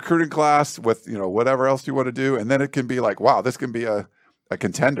one more recruiting class with whatever else you want to do, and then it can be like, wow, this can be a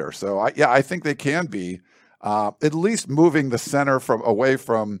contender. So I think they can be at least moving the center away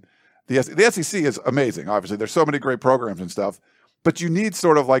from the SEC is amazing. Obviously, there's so many great programs and stuff, but you need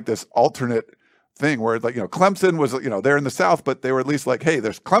sort of like this alternate thing where, like, Clemson was, they're in the South, but they were at least like, hey,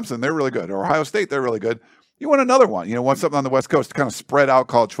 there's Clemson, they're really good. Or Ohio State, they're really good. You want another one, want something on the West Coast to kind of spread out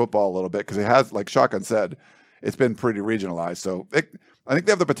college football a little bit, because it has, like Shotgun said, it's been pretty regionalized. So I think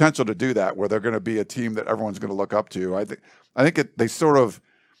they have the potential to do that, where they're going to be a team that everyone's going to look up to. I think they sort of,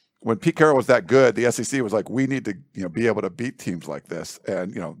 when Pete Carroll was that good, the SEC was like, we need to be able to beat teams like this.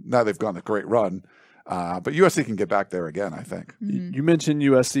 And now they've gone a great run. But USC can get back there again, I think. Mm-hmm. You mentioned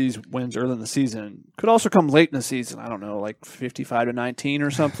USC's wins early in the season. Could also come late in the season. I don't know, like 55-19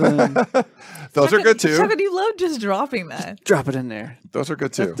 or something. Those are good too. Chuck, you love just dropping that. Just drop it in there. Those are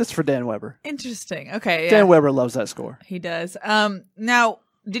good too. That's for Dan Weber. Interesting. Okay. Dan Weber loves that score. He does. Now,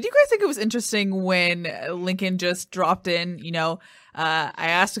 did you guys think it was interesting when Lincoln just dropped in? I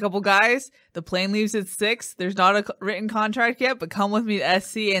asked a couple guys. The plane leaves at 6. There's not a written contract yet, but come with me to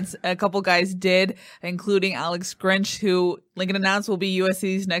SC. And a couple guys did, including Alex Grinch, who Lincoln announced will be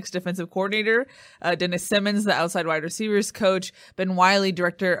USC's next defensive coordinator. Dennis Simmons, the outside wide receivers coach. Ben Wiley,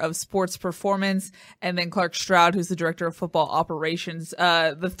 director of sports performance. And then Clark Stroud, who's the director of football operations.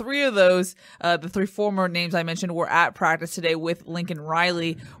 The three of those, the 3 former names I mentioned, were at practice today with Lincoln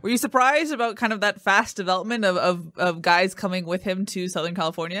Riley. Were you surprised about kind of that fast development of guys coming with him to Southern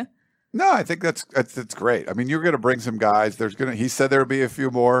California? No, I think that's great. I mean, you're going to bring some guys. He said there'll be a few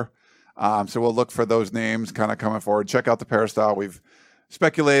more. So we'll look for those names kind of coming forward. Check out the peristyle. We've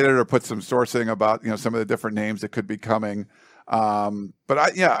speculated or put some sourcing about, some of the different names that could be coming. But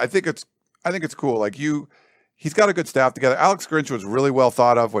I think it's cool. Like, he's got a good staff together. Alex Grinch was really well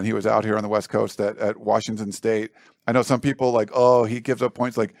thought of when he was out here on the West Coast at Washington State. I know some people like, oh, he gives up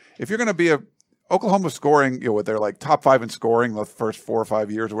points. Like, if you're going to be Oklahoma scoring, with their like top 5 in scoring the first 4 or 5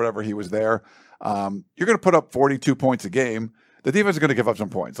 years or whatever he was there, you're going to put up 42 points a game. The defense is going to give up some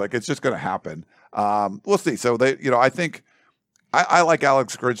points. Like, it's just going to happen. We'll see. So I think I like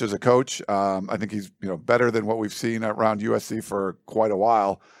Alex Grinch as a coach. I think he's better than what we've seen around USC for quite a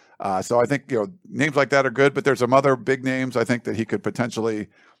while. So I think names like that are good. But there's some other big names I think that he could potentially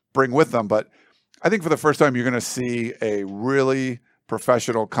bring with them. But I think for the first time you're going to see a really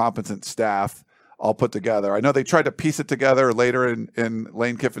professional, competent staff all put together. I know they tried to piece it together later in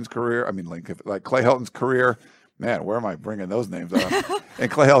Lane Kiffin's career. I mean, like Clay Helton's career. Man, where am I bringing those names up? In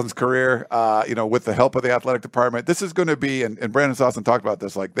Clay Helton's career, with the help of the athletic department, this is going to be, and Brandon Sosna talked about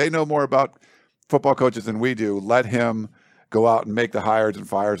this, like, they know more about football coaches than we do. Let him go out and make the hires and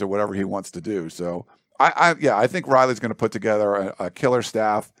fires or whatever he wants to do. So I think Riley's going to put together a killer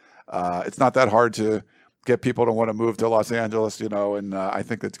staff. It's not that hard to get people to want to move to Los Angeles, and I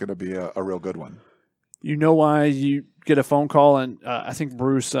think it's going to be a real good one. You know why you get a phone call, and I think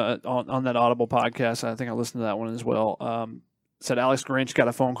Bruce on that Audible podcast, I think I listened to that one as well, said Alex Grinch got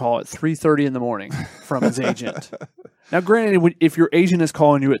a phone call at 3:30 in the morning from his agent. Now, granted, if your agent is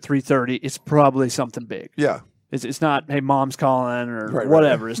calling you at 3:30, it's probably something big. Yeah. It's not, hey, mom's calling or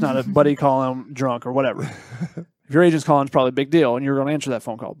whatever. Right. It's not a buddy calling drunk or whatever. If your agent's calling, it's probably a big deal, and you're going to answer that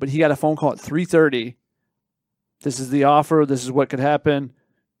phone call. But he got a phone call at 3:30. This is the offer. This is what could happen.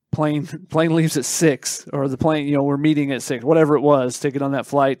 Plane leaves at 6, or the plane, we're meeting at 6, whatever it was, to get on that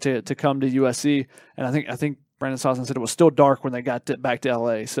flight to come to USC. And I think Brandon Sosna said it was still dark when they got back to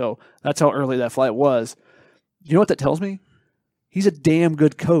LA. So that's how early that flight was. You know what that tells me? He's a damn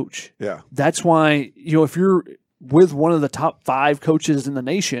good coach. Yeah. That's why, if you're with one of the top 5 coaches in the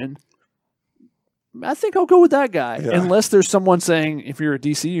nation, I think I'll go with that guy. Yeah. Unless there's someone saying, if you're a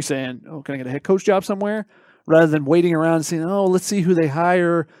DC, you're saying, oh, can I get a head coach job somewhere? Rather than waiting around and saying, oh, let's see who they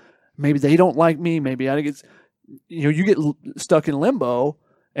hire. Maybe they don't like me. Maybe I get, you get stuck in limbo,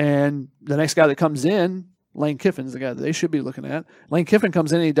 and the next guy that comes in, Lane Kiffin's the guy that they should be looking at. Lane Kiffin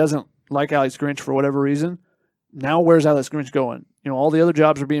comes in and he doesn't like Alex Grinch for whatever reason. Now where's Alex Grinch going? All the other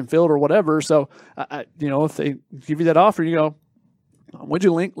jobs are being filled or whatever. So, if they give you that offer, you go, I'm with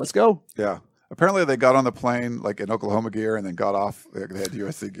you, Link. Let's go. Yeah. Apparently they got on the plane like in Oklahoma gear and then got off. They had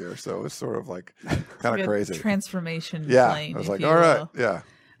USC gear. So it was sort of like kind of crazy. Transformation I plane. was like, all right. Yeah.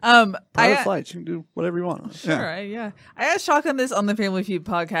 Private flights. You can do whatever you want. Sure. Yeah. I asked Shotgun this on the Family Feud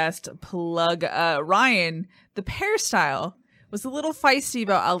podcast. Plug Ryan, the hairstyle was a little feisty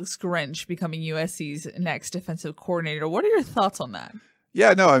about Alex Grinch becoming USC's next defensive coordinator. What are your thoughts on that?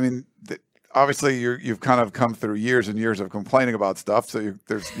 Yeah, no, I mean, obviously you've kind of come through years and years of complaining about stuff. So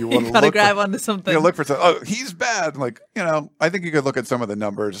you want to grab onto something. You look for something. Oh, he's bad. Like, I think you could look at some of the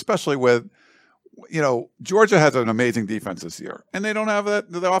numbers, especially with, Georgia has an amazing defense this year, and they don't have that.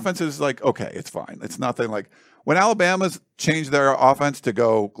 The offense is like, okay, it's fine. It's nothing like when Alabama's changed their offense to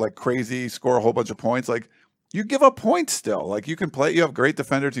go like crazy, score a whole bunch of points. Like, you give up points still. Like, you can play. You have great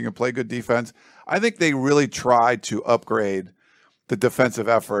defenders. You can play good defense. I think they really tried to upgrade the defensive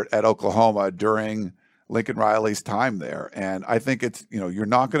effort at Oklahoma during Lincoln Riley's time there, and I think it's you're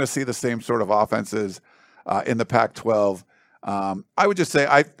not going to see the same sort of offenses in the Pac-12. I would just say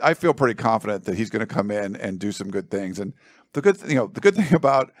I feel pretty confident that he's going to come in and do some good things. And the good thing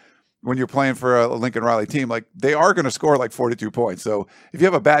about when you're playing for a Lincoln Riley team, like they are going to score like 42 points. So if you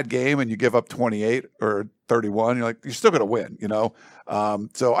have a bad game and you give up 28 or 31, you're still going to win.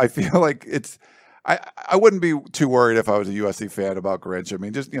 So I feel like I wouldn't be too worried if I was a USC fan about Grinch. I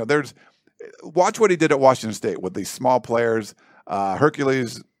mean, just watch what he did at Washington State with these small players,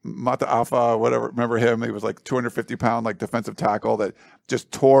 Hercules Mataafa, whatever. Remember him? He was like 250-pound, like defensive tackle that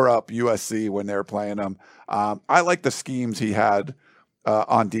just tore up USC when they were playing him. I like the schemes he had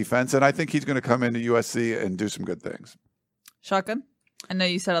on defense, and I think he's going to come into USC and do some good things. Shotgun? I know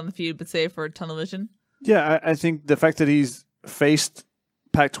you said on the feud, but say it for television. Yeah, I think the fact that he's faced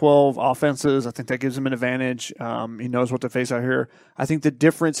Pac-12 offenses, I think that gives him an advantage. He knows what to face out here. I think the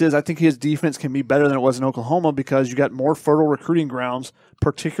difference is I think his defense can be better than it was in Oklahoma because you got more fertile recruiting grounds,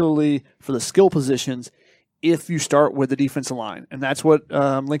 particularly for the skill positions, if you start with the defensive line. And that's what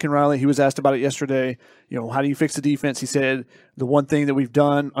Lincoln Riley, he was asked about it yesterday. How do you fix the defense? He said the one thing that we've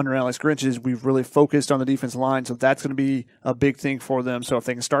done under Alex Grinch is we've really focused on the defensive line, so that's going to be a big thing for them. So if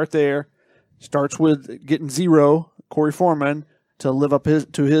they can start there, starts with getting zero, Corey Foreman, to live up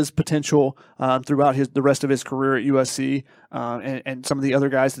to his potential throughout the rest of his career at USC, and some of the other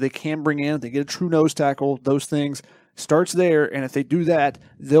guys that they can bring in. If they get a true nose tackle, those things starts there, and if they do that,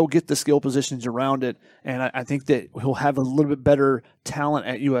 they'll get the skill positions around it. And I think that he'll have a little bit better talent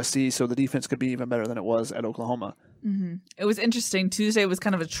at USC, so the defense could be even better than it was at Oklahoma. Mm-hmm. It was interesting. Tuesday was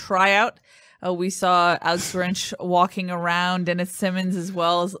kind of a tryout. We saw Alex Grinch walking around, Dennis Simmons as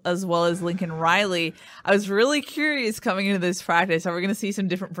well as Lincoln Riley. I was really curious coming into this practice. Are we going to see some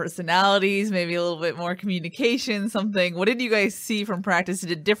different personalities, maybe a little bit more communication, something? What did you guys see from practice? Did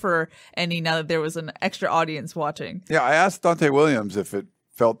it differ any now that there was an extra audience watching? Yeah, I asked Dante Williams if it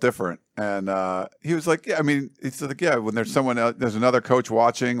felt different, and he was like, "Yeah, I mean, it's like, yeah, when there's someone else, there's another coach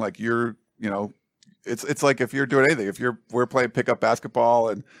watching, like It's like if you're doing anything, we're playing pickup basketball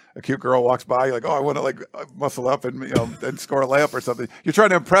and a cute girl walks by, you're like, oh, I want to like muscle up and and score a layup or something. You're trying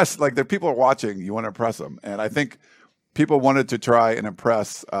to impress, like the people are watching, you want to impress them. And I think people wanted to try and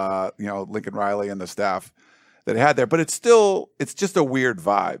impress Lincoln Riley and the staff that he had there. But it's just a weird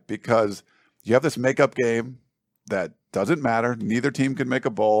vibe because you have this makeup game that doesn't matter. Neither team can make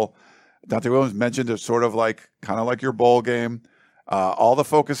a bowl. Dante Williams mentioned it's sort of like kind of like your bowl game. All the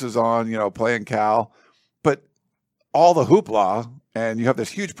focus is on, playing Cal, but all the hoopla, and you have this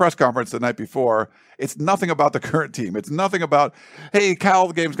huge press conference the night before. It's nothing about the current team. It's nothing about, hey, Cal,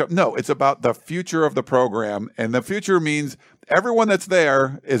 the game's going. No, it's about the future of the program, and the future means everyone that's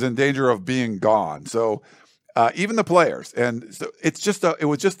there is in danger of being gone. So even the players, and so it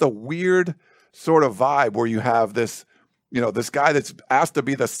was just a weird sort of vibe where you have this, this guy that's asked to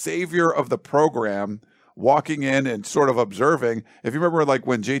be the savior of the program, walking in and sort of observing. If you remember, like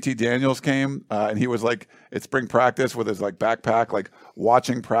when JT Daniels came and he was like at spring practice with his like backpack, like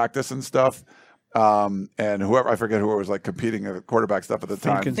watching practice and stuff. And whoever, I forget who was like competing at quarterback stuff at the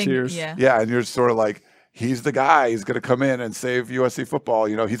time. Yeah. And you're sort of like, he's the guy. He's going to come in and save USC football.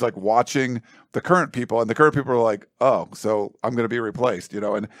 He's like watching the current people, and the current people are like, oh, so I'm going to be replaced,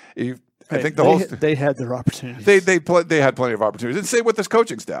 and I think they had their opportunities. They had plenty of opportunities. And same with this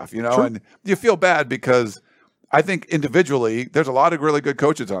coaching staff, and you feel bad because I think individually there's a lot of really good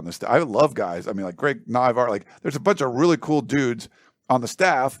coaches on this staff. I love guys. I mean, like Greg Naivar, like there's a bunch of really cool dudes on the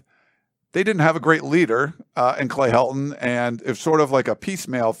staff. They didn't have a great leader in Clay Helton, and it's sort of like a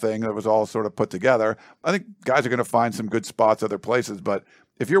piecemeal thing that was all sort of put together. I think guys are going to find some good spots other places, but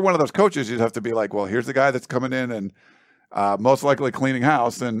if you're one of those coaches, you'd have to be like, well, here's the guy that's coming in and most likely cleaning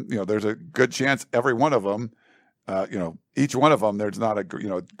house, and there's a good chance every one of them, each one of them, there's not a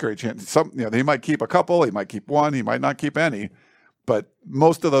great chance. Some he might keep a couple, he might keep one, he might not keep any, but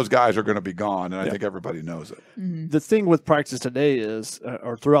most of those guys are going to be gone, and I think everybody knows it. Mm-hmm. The thing with practice today is,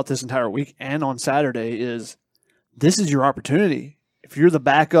 or throughout this entire week and on Saturday, is this is your opportunity. If you're the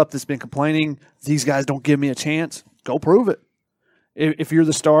backup that's been complaining, these guys don't give me a chance, go prove it. If you're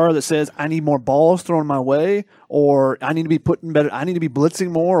the star that says, I need more balls thrown my way, or I need to be putting better, I need to be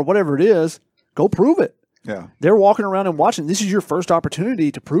blitzing more, or whatever it is, go prove it. Yeah. They're walking around and watching. This is your first opportunity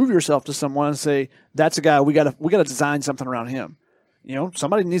to prove yourself to someone and say, that's a guy, we got to design something around him.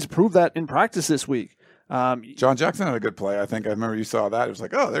 Somebody needs to prove that in practice this week. John Jackson had a good play. I think I remember you saw that. It was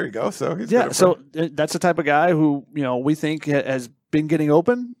like, oh, there you go. So he's that's the type of guy who we think has been getting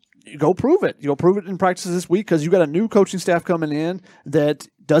open. You go prove it. You'll prove it in practice this week because you got a new coaching staff coming in that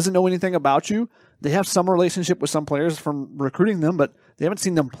doesn't know anything about you. They have some relationship with some players from recruiting them, but they haven't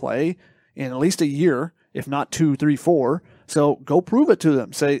seen them play in at least a year, if not 2, 3, 4. So go prove it to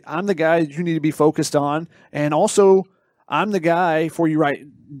them. Say, I'm the guy you need to be focused on, and also I'm the guy for you right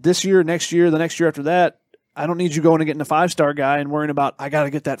this year, next year, the next year after that. I don't need you going and getting a 5-star guy and worrying about, I got to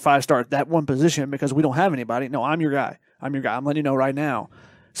get that 5-star at that one position because we don't have anybody. No, I'm your guy. I'm letting you know right now.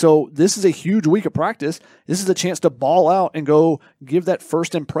 So this is a huge week of practice. This is a chance to ball out and go give that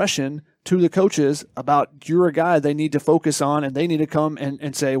first impression to the coaches about you're a guy they need to focus on, and they need to come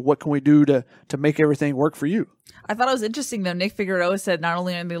and say, what can we do to make everything work for you? I thought it was interesting, though. Nick Figueroa said not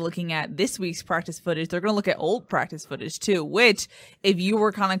only are they looking at this week's practice footage, they're going to look at old practice footage, too, which if you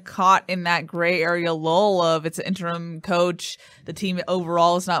were kind of caught in that gray area lull of it's an interim coach, the team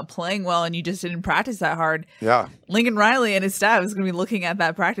overall is not playing well, and you just didn't practice that hard. Yeah. Lincoln Riley and his staff is going to be looking at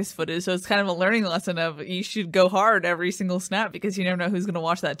that practice footage. So it's kind of a learning lesson of you should go hard every single snap because you never know who's going to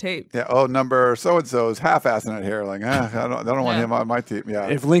watch that tape. Yeah. Oh, number so-and-so is half-assing it here. Like, I don't want him on my team. Yeah.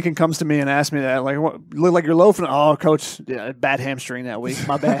 If Lincoln comes to me and asks me that, like, what, look like you're loafing. Oh, coach, yeah, bad hamstring that week.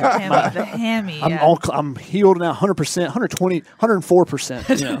 My bad. The hammy. I'm healed now 100%, 120,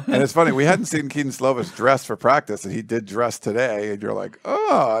 104%. And it's funny. We hadn't seen Keaton Slovis dress for practice, and he did dress today. And you're like,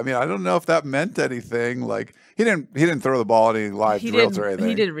 oh, I mean, I don't know if that meant anything. Like, he didn't throw the ball any live drills or anything.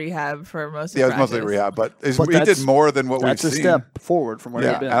 He did rehab for most of it was mostly rehab, but he did more than what we've seen. That's a step forward from where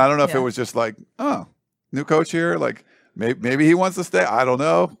he's been. And I don't know if it was just like, oh, new coach here, like maybe he wants to stay. I don't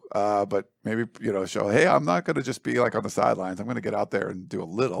know, but maybe show, hey, I'm not going to just be like on the sidelines. I'm going to get out there and do a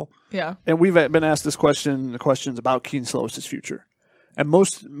little. Yeah. And we've been asked the questions about Keaton Slovis' future. And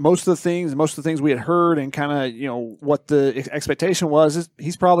most of the things we had heard and kind of what the expectation was is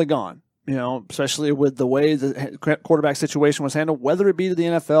he's probably gone. Especially with the way the quarterback situation was handled, whether it be to the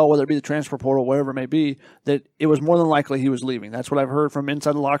NFL, whether it be the transfer portal, whatever it may be, that it was more than likely he was leaving. That's what I've heard from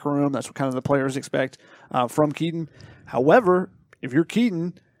inside the locker room. That's what kind of the players expect from Keaton. However, if you're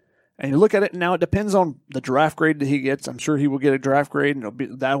Keaton and you look at it now, it depends on the draft grade that he gets. I'm sure he will get a draft grade,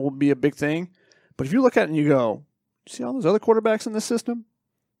 and that will be a big thing. But if you look at it and you go, see all those other quarterbacks in this system?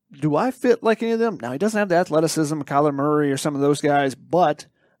 Do I fit like any of them? Now, he doesn't have the athleticism of Kyler Murray or some of those guys, but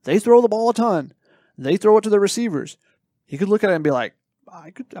they throw the ball a ton. They throw it to the receivers. He could look at it and be like,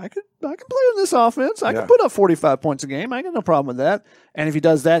 I could play in this offense. I could put up 45 points a game. I got no problem with that. And if he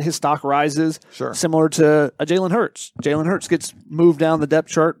does that, his stock rises. Sure. Similar to a Jalen Hurts. Jalen Hurts gets moved down the depth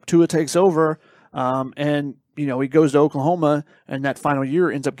chart. Tua takes over. And he goes to Oklahoma, and that final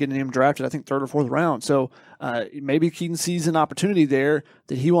year ends up getting him drafted, I think, 3rd or 4th round. So maybe Keaton sees an opportunity there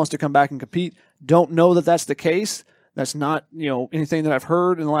that he wants to come back and compete. Don't know that that's the case. That's not anything that I've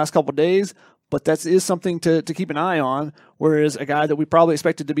heard in the last couple of days. But that is something to keep an eye on, whereas a guy that we probably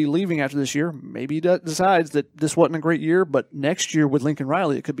expected to be leaving after this year, maybe he decides that this wasn't a great year, but next year with Lincoln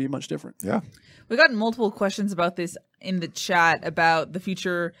Riley, it could be much different. Yeah. We've gotten multiple questions about this in the chat about the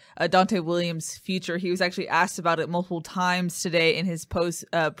future, Dante Williams' future. He was actually asked about it multiple times today in his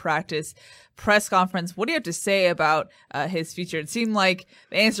post-practice press conference. What do you have to say about his future? It seemed like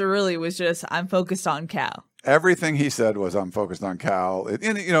the answer really was just, I'm focused on Cal. Everything he said was, I'm focused on Cal.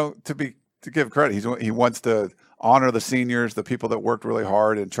 And, to give credit, he wants to honor the seniors, the people that worked really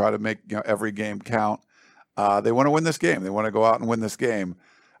hard and try to make every game count. They want to win this game. They want to go out and win this game.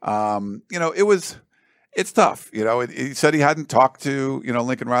 It's tough. He said he hadn't talked to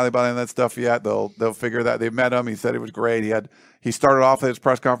Lincoln Riley about any of that stuff yet. They'll figure that. They met him. He said he was great. He started off his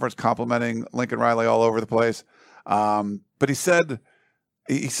press conference complimenting Lincoln Riley all over the place. But he said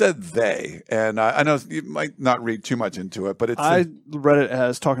they, and I know you might not read too much into it, but I read it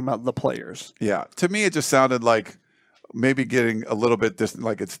as talking about the players. Yeah. To me, it just sounded like maybe getting a little bit distant,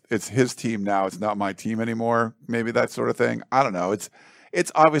 like it's his team now. It's not my team anymore. Maybe that sort of thing. I don't know. It's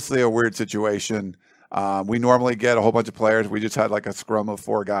obviously a weird situation. We normally get a whole bunch of players. We just had like a scrum of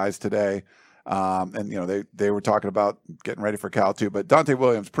 4 guys today. And they were talking about getting ready for Cal too, but Dante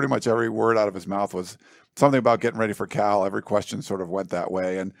Williams, pretty much every word out of his mouth was something about getting ready for Cal. Every question sort of went that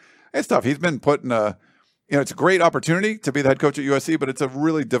way, and it's tough. He's been put in it's a great opportunity to be the head coach at USC, but it's a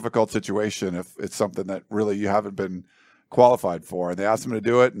really difficult situation if it's something that really you haven't been qualified for. And they asked him to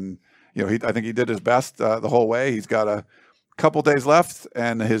do it, and I think he did his best the whole way. He's got a couple days left,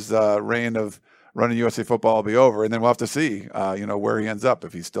 and his reign of running USC football will be over, and then we'll have to see where he ends up,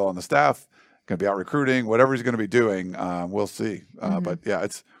 if he's still on the staff, going to be out recruiting, whatever he's going to be doing. We'll see. But yeah,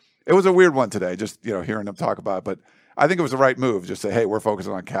 it was a weird one today, just hearing him talk about it. But I think it was the right move. Just say, hey, we're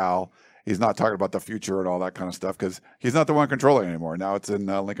focusing on Cal. He's not talking about the future and all that kind of stuff because he's not the one controlling it anymore. Now it's in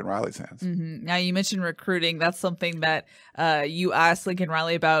Lincoln Riley's hands. Mm-hmm. Now, you mentioned recruiting. That's something that you asked Lincoln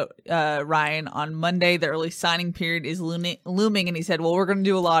Riley about, Ryan, on Monday. The early signing period is looming, and he said, well, we're going to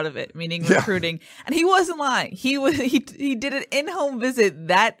do a lot of it, meaning recruiting. And he wasn't lying. He did an in-home visit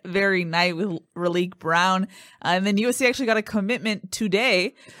that very night with Raleek Brown. And then USC actually got a commitment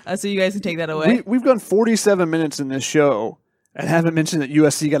today, so you guys can take that away. We've gone 47 minutes in this show and haven't mentioned that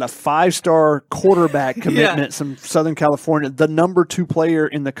USC got a 5-star quarterback commitment from Southern California, the number 2 player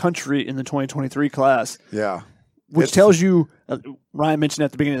in the country in the 2023 class. Yeah. Which tells you, Ryan mentioned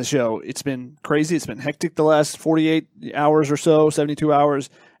at the beginning of the show, it's been crazy. It's been hectic the last 48 hours or so, 72 hours.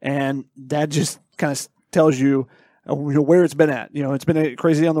 And that just kind of tells you where it's been at. It's been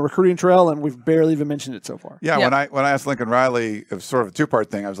crazy on the recruiting trail, and we've barely even mentioned it so far. Yeah. When I asked Lincoln Riley, it was sort of a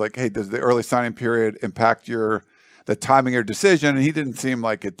 2-part thing. I was like, hey, does the early signing period impact the timing of your decision? And he didn't seem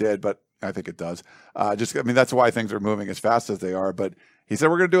like it did, but I think it does. That's why things are moving as fast as they are. But he said,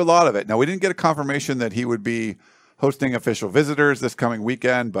 we're going to do a lot of it. Now, we didn't get a confirmation that he would be hosting official visitors this coming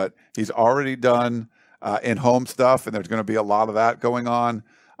weekend, but he's already done in-home stuff, and there's going to be a lot of that going on.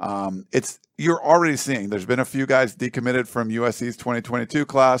 You're already seeing there's been a few guys decommitted from USC's 2022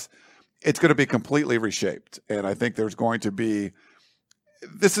 class. It's going to be completely reshaped. And I think there's going to be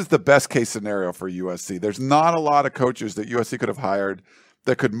this is the best case scenario for USC. There's not a lot of coaches that USC could have hired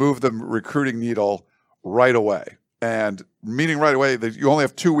that could move the recruiting needle right away. And meaning right away, you only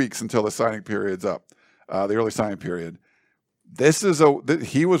have 2 weeks until the signing period's up, the early signing period.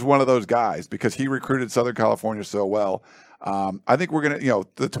 He was one of those guys because he recruited Southern California so well. I think we're going to,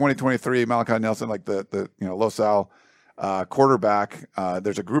 the 2023 Malachi Nelson, like the Los Al quarterback,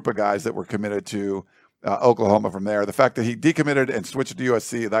 there's a group of guys that were committed to Oklahoma from there. The fact that he decommitted and switched to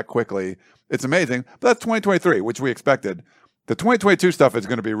USC that quickly, it's amazing. But that's 2023, which we expected. The 2022 stuff is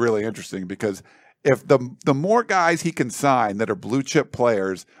going to be really interesting because if the more guys he can sign that are blue chip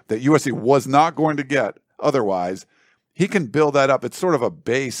players that USC was not going to get otherwise, he can build that up. It's sort of a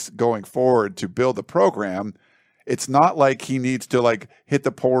base going forward to build the program. It's not like he needs to hit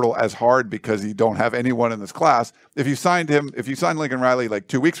the portal as hard because you don't have anyone in this class. If you signed Lincoln Riley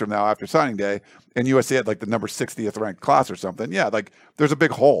 2 weeks from now after signing day and USC had the number 60th ranked class or something, there's a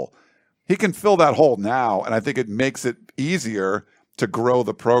big hole. He can fill that hole now, and I think it makes it easier to grow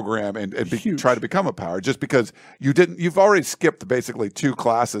the program and try to become a power. Just because you've already skipped basically 2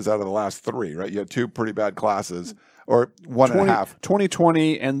 classes out of the last 3, right? You had 2 pretty bad classes. Or 1.5.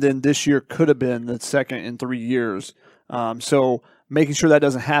 2020, and then this year could have been the second in 3 years. So making sure that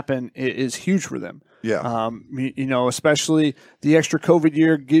doesn't happen is huge for them. Yeah. Especially the extra COVID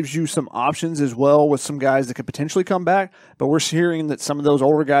year gives you some options as well with some guys that could potentially come back. But we're hearing that some of those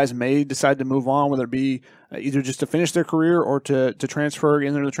older guys may decide to move on, whether it be either just to finish their career or to transfer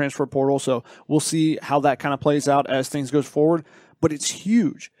into the transfer portal. So we'll see how that kind of plays out as things goes forward. But it's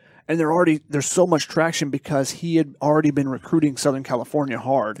huge. And there's so much traction because he had already been recruiting Southern California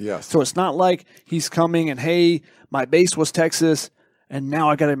hard. Yes. So it's not like he's coming and, hey, my base was Texas, and now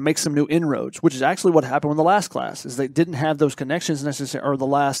I got to make some new inroads, which is actually what happened with the last class, is they didn't have those connections necessarily, or the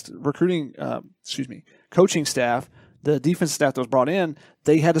last coaching staff, the defense staff that was brought in,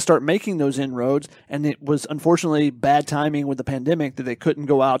 they had to start making those inroads, and it was unfortunately bad timing with the pandemic that they couldn't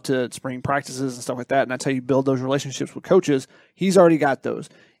go out to spring practices and stuff like that, and that's how you build those relationships with coaches. He's already got those.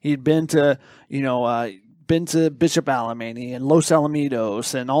 He'd been to, Bishop Alemany and Los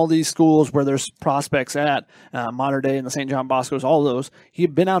Alamitos and all these schools where there's prospects at, Modern Day and the St. John Bosco's, all those. He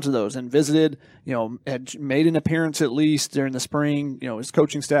had been out to those and visited, had made an appearance at least during the spring, his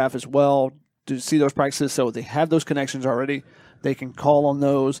coaching staff as well to see those practices. So they have those connections already. They can call on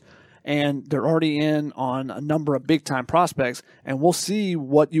those. And they're already in on a number of big-time prospects. And we'll see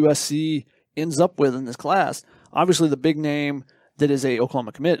what USC ends up with in this class. Obviously, the big name that is a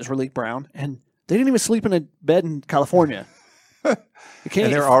Oklahoma commit is Raleek Brown, and they didn't even sleep in a bed in California. And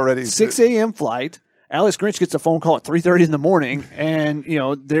they're already 6 a.m. flight. Alex Grinch gets a phone call at 3:30 in the morning, and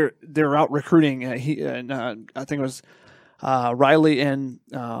they're out recruiting. I think it was Riley and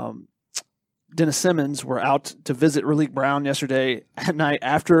Dennis Simmons were out to visit Raleek Brown yesterday at night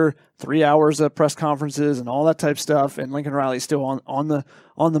after 3 hours of press conferences and all that type of stuff. And Lincoln Riley's still on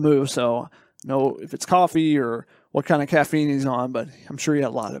the move, so know if it's coffee or what kind of caffeine he's on, but I'm sure he had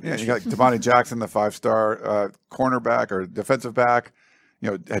a lot of it. Yeah, you got Devontae Jackson, the 5-star cornerback or defensive back,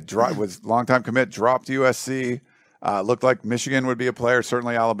 was longtime commit, dropped USC, looked like Michigan would be a player,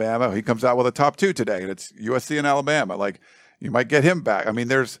 certainly Alabama. He comes out with a top 2 today, and it's USC and Alabama. Like, you might get him back. I mean,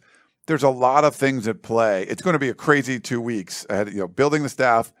 there's a lot of things at play. It's going to be a crazy 2 weeks ahead, building the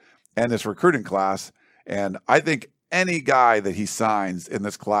staff and this recruiting class. And I think any guy that he signs in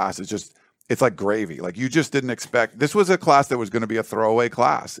this class is just, it's like gravy. Like, you just didn't expect, this was a class that was going to be a throwaway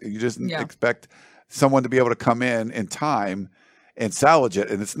class. You just didn't expect someone to be able to come in time and salvage it.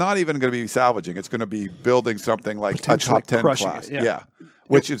 And it's not even going to be salvaging. It's going to be building something like a top 10 class. Yeah.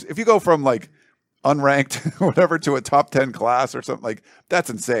 Which is, if you go from like unranked whatever to a top 10 class or something, like, that's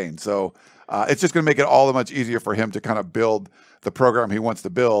insane. So it's just going to make it all the much easier for him to kind of build the program he wants to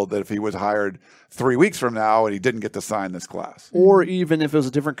build, that if he was hired 3 weeks from now and he didn't get to sign this class. Or even if it was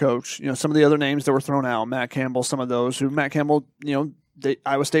a different coach, some of the other names that were thrown out, Matt Campbell, some of those who Matt Campbell,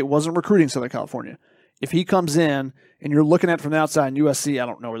 Iowa State wasn't recruiting Southern California. If he comes in and you're looking at from the outside in USC, I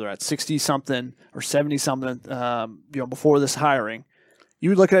don't know where they're at, 60 something or 70 something, before this hiring, you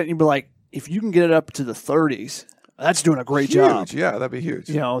would look at it and you'd be like, if you can get it up to the 30s, that's doing a great job. Yeah, that'd be huge.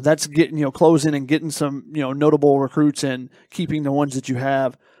 That's getting, closing and getting some, notable recruits and keeping the ones that you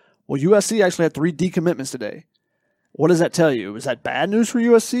have. Well, USC actually had 3 decommitments today. What does that tell you? Is that bad news for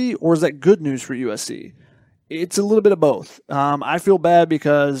USC or is that good news for USC? It's a little bit of both. I feel bad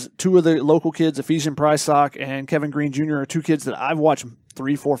because 2 of the local kids, Ephesian Prysock and Kevin Green Jr., are 2 kids that I've watched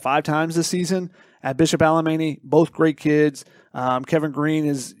 3, 4, 5 times this season at Bishop Alemany. Both great kids. Kevin Green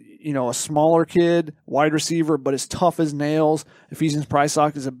is, a smaller kid, wide receiver, but as tough as nails. Ephesians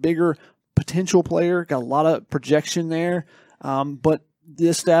Prysock is a bigger potential player, got a lot of projection there. But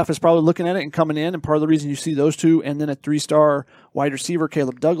this staff is probably looking at it and coming in, and part of the reason you see those 2 and then a 3-star wide receiver,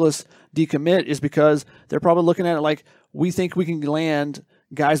 Caleb Douglas, decommit is because they're probably looking at it like, we think we can land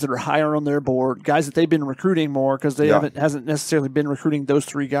guys that are higher on their board, guys that they've been recruiting more because they hasn't necessarily been recruiting those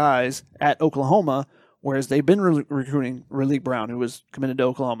 3 guys at Oklahoma. Whereas they've been recruiting Raleek Brown, who was committed to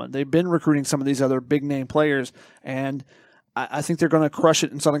Oklahoma. They've been recruiting some of these other big-name players, and I think they're going to crush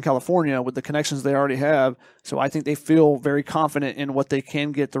it in Southern California with the connections they already have. So I think they feel very confident in what they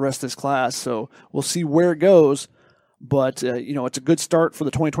can get the rest of this class. So we'll see where it goes. But, it's a good start for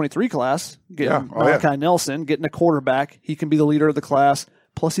the 2023 class, getting Malachi Nelson, getting a quarterback. He can be the leader of the class.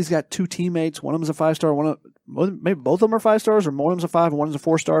 Plus, he's got 2 teammates. One of them's a 5-star. Maybe both of them are 5 stars, or one of them's a 5 and one of them's a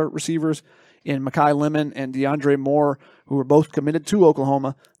 4-star receivers in Mekhi Lemon and DeAndre Moore, who are both committed to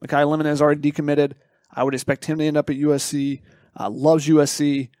Oklahoma. Mekhi Lemon has already decommitted. I would expect him to end up at USC. Loves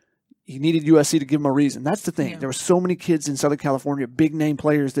USC. He needed USC to give him a reason. That's the thing. Yeah. There were so many kids in Southern California, big-name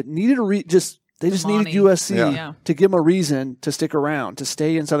players, that needed a just needed USC to give them a reason to stick around, to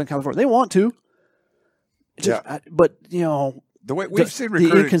stay in Southern California. They want to. But, the way we've seen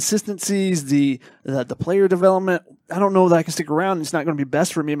recruiting, the inconsistencies, the player development, I don't know that I can stick around. It's not going to be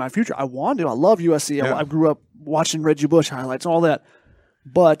best for me in my future. I want to. I love USC. I grew up watching Reggie Bush highlights and all that.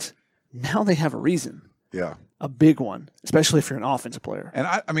 But Now they have a reason. Yeah. A big one, especially if you're an offensive player. And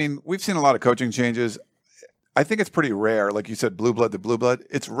I mean, we've seen a lot of coaching changes. I think it's pretty rare, like you said, blue blood to blue blood.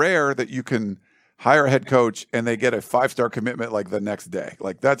 It's rare that you can hire a head coach and they get a 5-star commitment like the next day.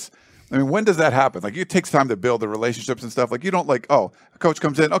 Like when does that happen? Like it takes time to build the relationships and stuff. Like you don't a coach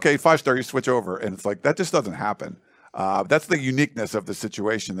comes in, okay, 5-star, you switch over. And it's like, that just doesn't happen. That's the uniqueness of the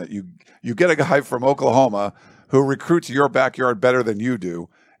situation, that you get a guy from Oklahoma who recruits your backyard better than you do.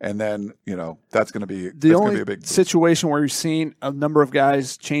 And then, that's going to be the only a big situation where you've seen a number of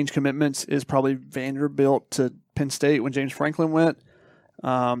guys change commitments is probably Vanderbilt to Penn State when James Franklin went.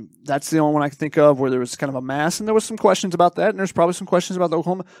 That's the only one I can think of where there was kind of a mass, and there was some questions about that, and there's probably some questions about the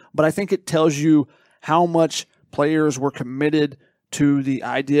Oklahoma. But I think it tells you how much players were committed to the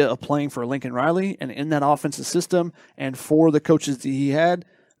idea of playing for Lincoln Riley and in that offensive system, and for the coaches that he had,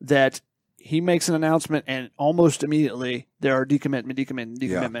 that he makes an announcement and almost immediately there are decommitment.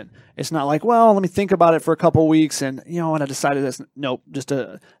 Yeah. It's not like, well, let me think about it for a couple of weeks and, and I decided this. Nope. Just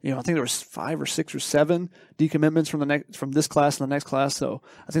I think there was 5 or 6 or 7 decommitments from this class and the next class. So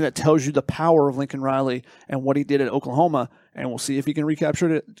I think that tells you the power of Lincoln Riley and what he did at Oklahoma. And we'll see if he can capture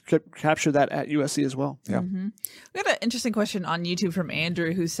that at USC as well. Yeah. Mm-hmm. We got an interesting question on YouTube from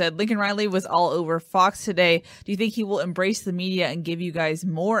Andrew, who said, Lincoln Riley was all over Fox today. Do you think he will embrace the media and give you guys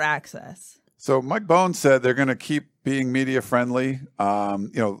more access? So Mike Bohn said they're going to keep being media friendly.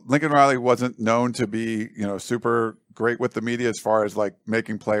 Lincoln Riley wasn't known to be, super great with the media as far as like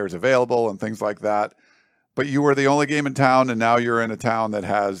making players available and things like that. But you were the only game in town, and now you're in a town that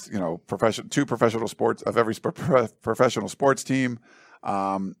has, 2 professional sports of every professional sports team.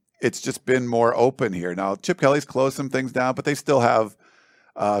 It's just been more open here. Now, Chip Kelly's closed some things down, but they still have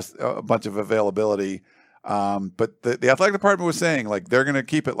a bunch of availability. But the athletic department was saying, like, they're going to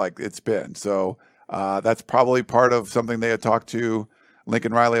keep it like it's been. So that's probably part of something they had talked to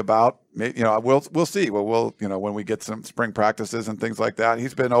Lincoln Riley about. We'll see. Well, when we get some spring practices and things like that,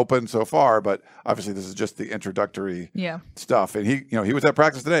 he's been open so far, but obviously this is just the introductory stuff. And he was at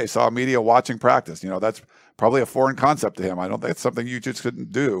practice today, saw media watching practice. That's probably a foreign concept to him. I don't think it's something you just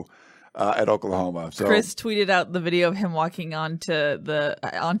couldn't do at Oklahoma. So Chris tweeted out the video of him walking onto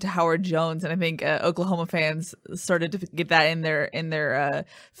Howard Jones, and I think Oklahoma fans started to get that in their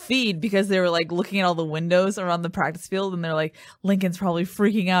feed because they were like looking at all the windows around the practice field, and they're like, Lincoln's probably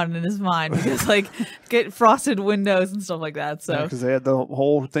freaking out in his mind because like get frosted windows and stuff like that. So because they had the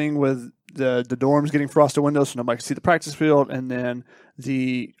whole thing with the dorms getting frosted windows so nobody could see the practice field, and then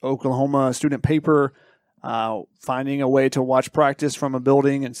the Oklahoma student paper finding a way to watch practice from a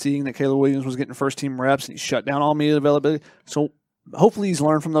building and seeing that Caleb Williams was getting first team reps, and he shut down all media availability. So hopefully he's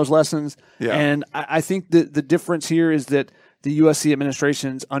learned from those lessons. Yeah. And I think that the difference here is that the USC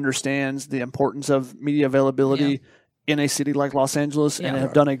administration understands the importance of media availability in a city like Los Angeles and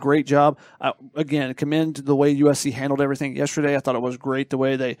have done a great job. Again, commend the way USC handled everything yesterday. I thought it was great the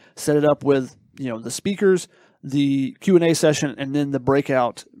way they set it up with, the speakers, the Q&A session, and then the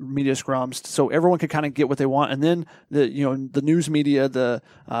breakout media scrums, so everyone could kind of get what they want. And then the news media, the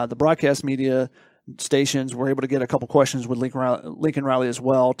broadcast media stations were able to get a couple questions with Lincoln Riley as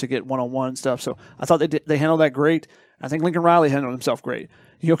well to get one-on-one stuff. So I thought they handled that great. I think Lincoln Riley handled himself great.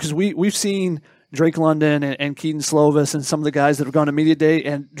 Because we've seen Drake London and Keaton Slovis and some of the guys that have gone to media day,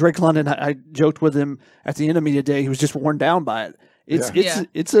 and Drake London, I joked with him at the end of media day, he was just worn down by it. It's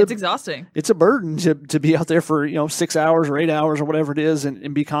exhausting. It's a burden to be out there for 6 hours or 8 hours or whatever it is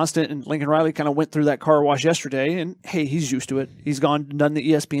and be constant. And Lincoln Riley kind of went through that car wash yesterday, and hey, he's used to it. He's done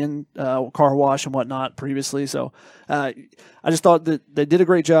the ESPN car wash and whatnot previously. So I just thought that they did a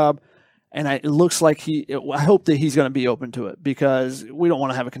great job, and it looks like I hope that he's going to be open to it, because we don't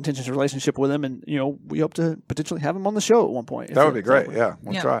want to have a contentious relationship with him, and we hope to potentially have him on the show at one point. That would be great. Yeah,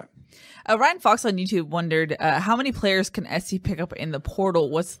 we'll try it. Ryan Fox on YouTube wondered, how many players can SC pick up in the portal?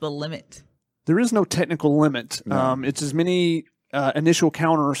 What's the limit? There is no technical limit. No. It's as many initial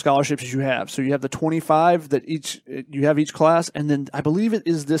counter scholarships as you have. So you have the 25 that you have each class, and then I believe it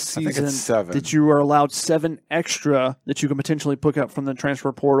is this season that you are allowed 7 extra that you can potentially pick up from the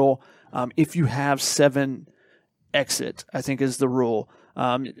transfer portal if you have 7 exit, I think is the rule.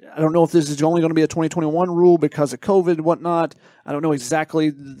 I don't know if this is only going to be a 2021 rule because of COVID and whatnot. I don't know exactly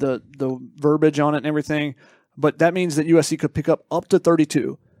the verbiage on it and everything, but that means that USC could pick up to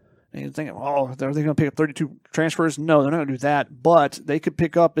 32. And you're thinking, are they going to pick up 32 transfers? No, they're not going to do that, but they could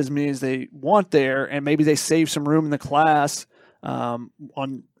pick up as many as they want there, and maybe they save some room in the class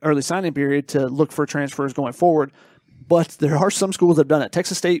on early signing period to look for transfers going forward. But there are some schools that have done it.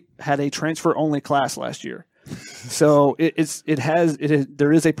 Texas State had a transfer-only class last year. So there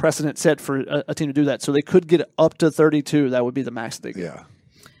is a precedent set for a team to do that. So they could get up to 32. That would be the max they get. Yeah.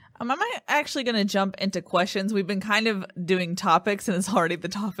 I'm actually going to jump into questions. We've been kind of doing topics, and it's already the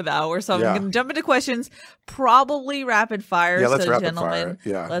top of the hour, so I'm going to jump into questions. Probably rapid fire. Yeah, let's so rapid gentlemen, fire.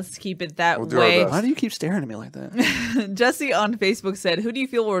 Yeah, let's keep it that We'll do our way. best. Why do you keep staring at me like that? Jesse on Facebook said, "Who do you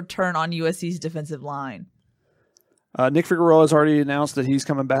feel will return on USC's defensive line?" Nick Figueroa has already announced that he's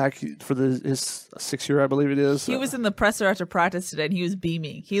coming back for his 6th year, I believe it is. He was in the presser after practice today, and he was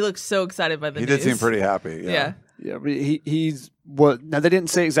beaming. He looked so excited by the news. He did seem pretty happy. Yeah. Yeah, but he's what now. They didn't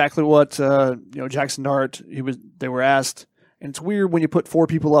say exactly what Jackson Dart. They were asked, and it's weird when you put 4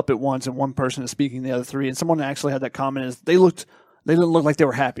 people up at once and one person is speaking the other 3. And someone actually had that comment: is they didn't look like they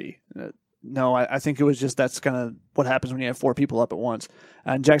were happy. No, I think it was just that's kind of what happens when you have 4 people up at once.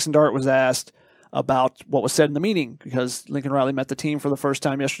 And Jackson Dart was asked about what was said in the meeting because Lincoln Riley met the team for the first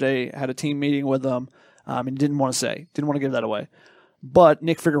time yesterday, had a team meeting with them, and didn't want to give that away. But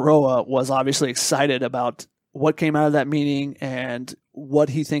Nick Figueroa was obviously excited about what came out of that meeting and what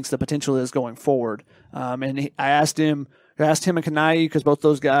he thinks the potential is going forward. I asked him and Kanai, because both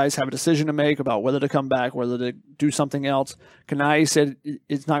those guys have a decision to make about whether to come back, whether to do something else. Kanai said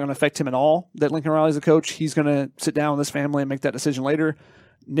it's not going to affect him at all that Lincoln Riley's the coach. He's going to sit down with his family and make that decision later.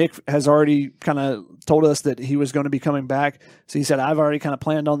 Nick has already kind of told us that he was going to be coming back. So he said, I've already kind of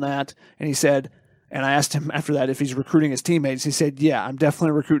planned on that. And he said, and I asked him after that if he's recruiting his teammates. He said, yeah, I'm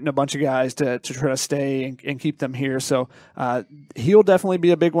definitely recruiting a bunch of guys to try to stay and keep them here. So he'll definitely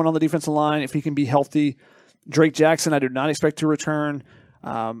be a big one on the defensive line if he can be healthy. Drake Jackson, I do not expect to return.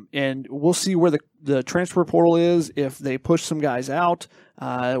 And we'll see where the transfer portal is. If they push some guys out,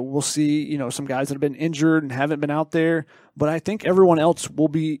 we'll see, some guys that have been injured and haven't been out there. But I think everyone else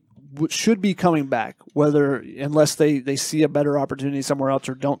should be coming back, unless they see a better opportunity somewhere else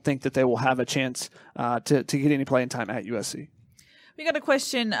or don't think that they will have a chance to get any playing time at USC. We got a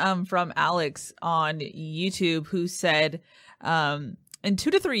question from Alex on YouTube who said, in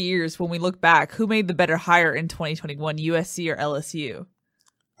 2 to 3 years, when we look back, who made the better hire in 2021, USC or LSU?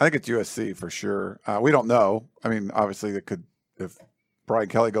 I think it's USC for sure. We don't know. I mean, obviously, it could if Brian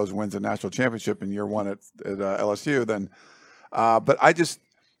Kelly goes and wins a national championship in year 1 at LSU, then. But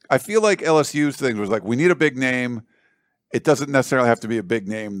I feel like LSU's thing was like, we need a big name. It doesn't necessarily have to be a big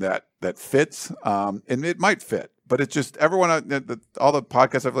name that fits, and it might fit. But it's just everyone, all the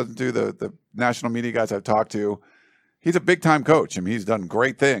podcasts I've listened to, the national media guys I've talked to, he's a big-time coach. I mean, he's done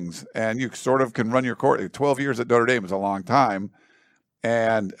great things, and you sort of can run your course. 12 years at Notre Dame is a long time,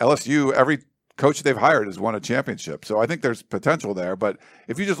 and LSU, every coach they've hired has won a championship. So I think there's potential there. But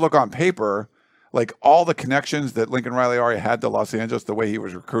if you just look on paper, like all the connections that Lincoln Riley already had to Los Angeles, the way he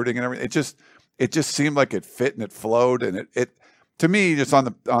was recruiting and everything, it just seemed like it fit and it flowed, and it to me, just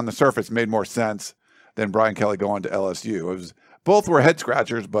on the surface, made more sense than Brian Kelly going to LSU. Both were head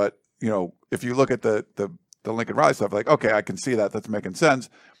scratchers, but if you look at the Lincoln Riley stuff, like, okay, I can see that's making sense.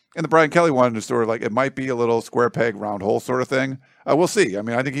 And the Brian Kelly one is sort of like, it might be a little square peg, round hole sort of thing. We'll see. I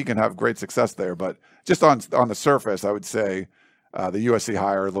mean, I think he can have great success there, but just on the surface, I would say the USC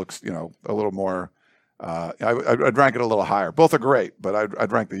hire looks, a little more. I'd rank it a little higher. Both are great, but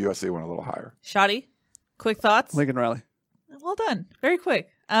I'd rank the USC one a little higher. Shoddy, quick thoughts? Lincoln Riley. Well done. Very quick.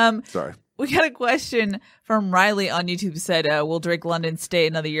 Sorry. We got a question from Riley on YouTube said, will Drake London stay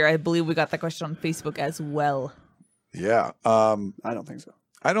another year? I believe we got that question on Facebook as well. Yeah. I don't think so.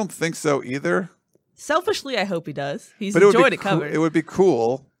 I don't think so either. Selfishly, I hope he does. He's enjoyed it covered. It would be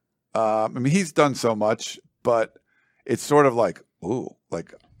cool. I mean, he's done so much, but it's sort of like, ooh,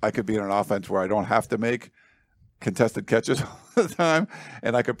 like I could be in an offense where I don't have to make contested catches all the time,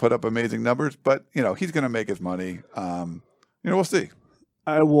 and I could put up amazing numbers. But, he's going to make his money. We'll see.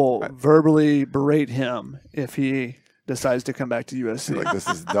 I will verbally berate him if he decides to come back to USC. Like, this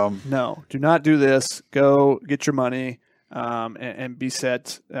is dumb. No, do not do this. Go get your money and be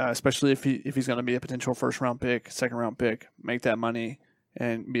set, especially if he's going to be a potential first-round pick, second-round pick. Make that money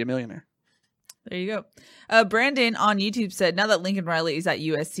and be a millionaire. There you go. Brandon on YouTube said, now that Lincoln Riley is at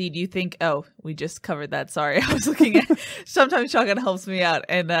USC, do you think, we just covered that. Sorry. I was looking at, sometimes Shotgun helps me out,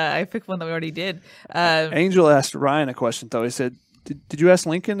 and I picked one that we already did. Angel asked Ryan a question, though. He said, did you ask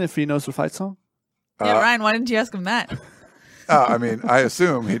Lincoln if he knows the fight song? Yeah, Ryan, why didn't you ask him that? I mean, I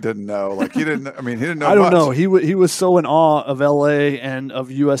assume he didn't know. Like, he didn't know. I don't know. He was so in awe of LA and of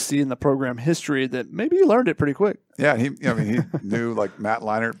USC and the program history that maybe he learned it pretty quick. Yeah, he knew like Matt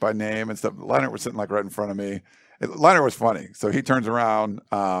Leinart by name and stuff. Leinart was sitting like right in front of me. Leinart was funny. So he turns around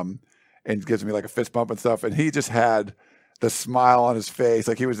and gives me like a fist bump and stuff. And he just had the smile on his face.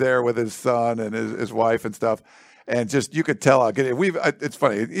 Like he was there with his son and his wife and stuff. And just, you could tell. It's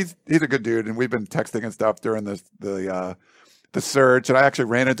funny. He's a good dude. And we've been texting and stuff during the surge. And I actually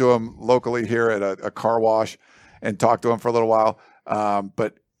ran into him locally here at a car wash and talked to him for a little while.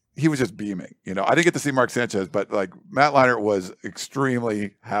 But he was just beaming. You know, I didn't get to see Mark Sanchez, but like Matt Leinart was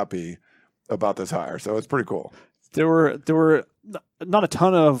extremely happy about this hire. So it's pretty cool. There were not a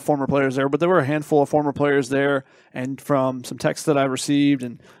ton of former players there, but there were a handful of former players there. And from some texts that I received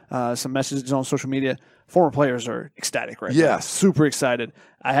and some messages on social media, former players are ecstatic right now. Super excited.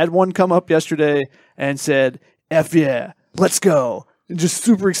 I had one come up yesterday and said, F yeah, let's go. And just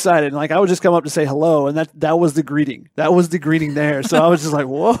super excited. And like I would just come up to say hello, and that was the greeting. That was the greeting there. So I was just like,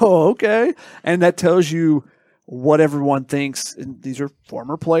 whoa, okay. And that tells you what everyone thinks. And these are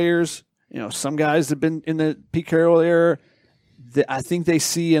former players. You know, some guys have been in the Pete Carroll era. I think they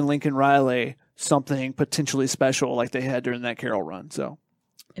see in Lincoln Riley something potentially special like they had during that Carroll run. So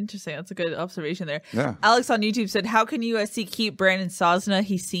interesting. That's a good observation there. Yeah. Alex on YouTube said, how can USC keep Brandon Sosna?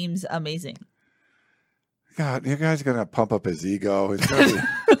 He seems amazing. God, you guys are going to pump up his ego. It's going to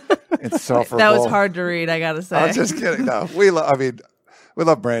be insufferable. That was hard to read, I got to say. I'm just kidding. No, we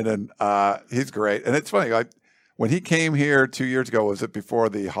love Brandon. He's great. And it's funny, like, when he came here 2 years ago, was it before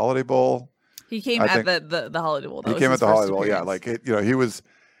the Holiday Bowl? He came at the Holiday Bowl. He came at the Holiday Bowl, yeah. Like,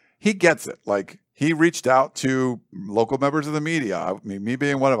 he gets it. Like, he reached out to local members of the media. I mean, me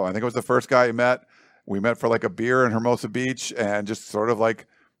being one of them. I think it was the first guy he met. We met for like a beer in Hermosa Beach and just sort of like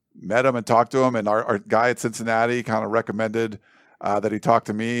met him and talked to him. And our guy at Cincinnati kind of recommended that he talk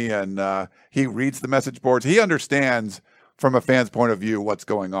to me. And he reads the message boards. He understands from a fan's point of view what's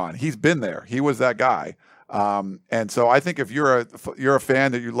going on. He's been there. He was that guy. And so I think if you're a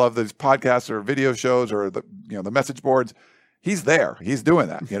fan that you love these podcasts or video shows or the message boards, he's there. He's doing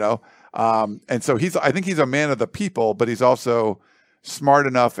that, you know? And so I think he's a man of the people, but he's also smart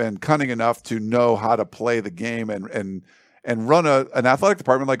enough and cunning enough to know how to play the game and run an athletic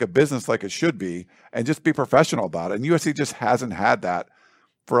department like a business, like it should be, and just be professional about it. And USC just hasn't had that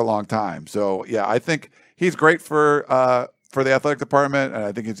for a long time. So yeah, I think he's great for the athletic department. And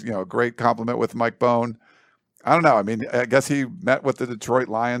I think he's, a great compliment with Mike Bohn. I don't know. I mean, I guess he met with the Detroit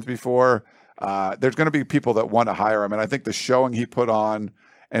Lions before. There's going to be people that want to hire him. And I think the showing he put on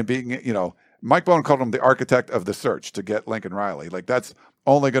and being, Mike Bohn called him the architect of the search to get Lincoln Riley. Like, that's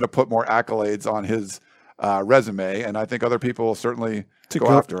only going to put more accolades on his resume. And I think other people will certainly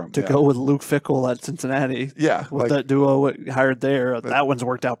go after him. Go with Luke Fickell at Cincinnati. Yeah. With that duo hired there. That one's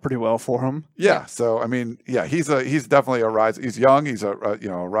worked out pretty well for him. Yeah. So, I mean, yeah, he's definitely a rising. He's young. He's a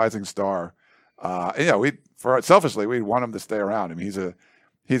rising star. And yeah, selfishly, we want him to stay around. I mean, he's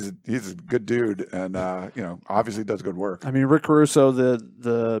a good dude, and obviously does good work. I mean, Rick Caruso,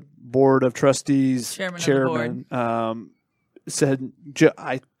 the board of trustees chairman said,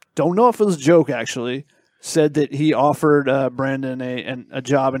 I don't know if it was a joke actually, said that he offered Brandon a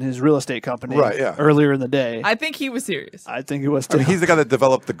job in his real estate company earlier in the day. I think he was serious. I think he was too. I mean, he's the guy that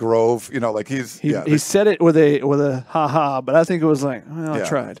developed the Grove. He said it with a ha-ha, but I think it was like, well, I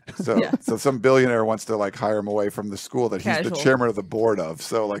tried. So some billionaire wants to like hire him away from the school that he's the chairman of the board of.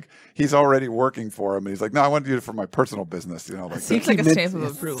 So like he's already working for him, and he's like, no, I want to do it for my personal business. Seems like a stamp of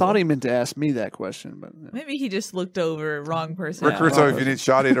approval. Thought he meant to ask me that question, but maybe he just looked over wrong person. Rick Caruso, if you need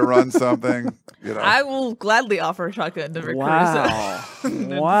Shotty to run something, I will gladly offer a shotgun to Rick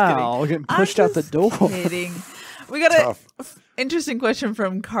Caruso. Wow, getting pushed out the door. Kidding. We got an interesting question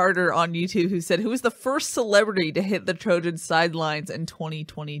from Carter on YouTube who said, who was the first celebrity to hit the Trojan sidelines in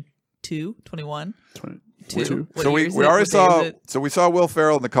 2022, 21? 22. So we already saw. So we saw Will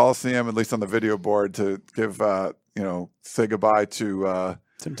Ferrell in the Coliseum, at least on the video board, to give say goodbye to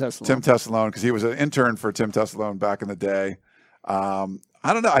Tim Tessalone. Tim Tessalone, because he was an intern for Tim Tessalone back in the day.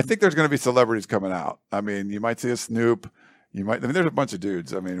 I don't know. I think there's going to be celebrities coming out. I mean, you might see a Snoop. There's a bunch of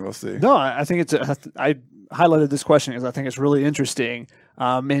dudes. I mean, we'll see. No, I think I highlighted this question because I think it's really interesting.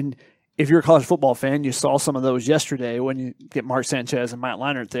 And if you're a college football fan, you saw some of those yesterday when you get Mark Sanchez and Matt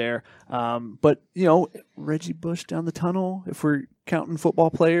Leinart there. But Reggie Bush down the tunnel, if we're counting football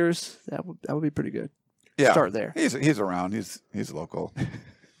players, that would be pretty good. Yeah, start there. He's around. He's local.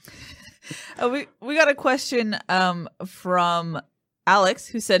 We got a question from Alex,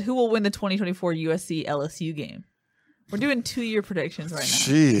 who said, who will win the 2024 USC LSU game? We're doing 2-year predictions right now.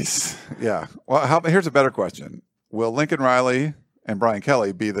 Jeez. Yeah. Well, here's a better question. Will Lincoln Riley and Brian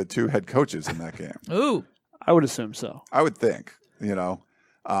Kelly be the two head coaches in that game? Ooh. I would assume so. I would think, NFL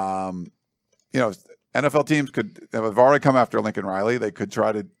teams have already come after Lincoln Riley. They could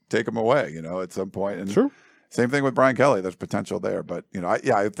try to take him away, at some point. And True. Same thing with Brian Kelly. There's potential there. But,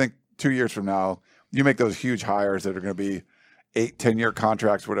 I think 2 years from now, you make those huge hires that are going to be 8-10-year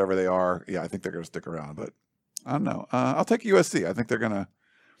contracts, whatever they are. Yeah, I think they're going to stick around. But I don't know. I'll take USC. I think they're going to.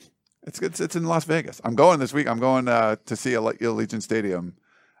 It's in Las Vegas. I'm going this week. I'm going to see Allegiant Stadium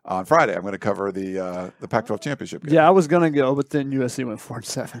on Friday. I'm going to cover the Pac-12 championship game. Yeah, I was gonna go, but then USC went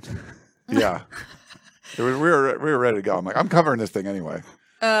 4-7. Yeah, we were ready to go. I'm like, I'm covering this thing anyway.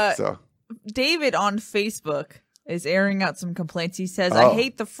 So David on Facebook is airing out some complaints. He says, I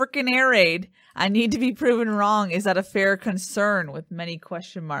hate the frickin' air raid. I need to be proven wrong. Is that a fair concern? With many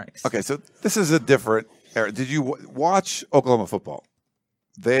question marks. Okay, so this is a different era. Did you watch Oklahoma football?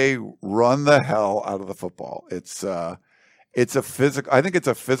 They run the hell out of the football. It's a physical. I think it's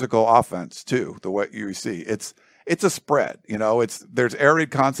a physical offense too. The way you see it's a spread. You know, there's air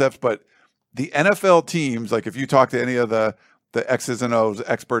raid concepts, but the NFL teams, like if you talk to any of the X's and O's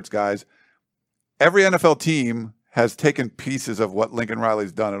experts guys, every NFL team has taken pieces of what Lincoln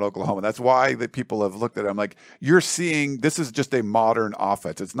Riley's done at Oklahoma. That's why the people have looked at him like, you're seeing this is just a modern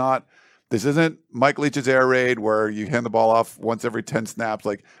offense. This isn't Mike Leach's air raid where you hand the ball off once every 10 snaps.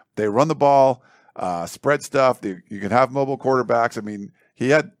 Like they run the ball, spread stuff. You can have mobile quarterbacks. I mean,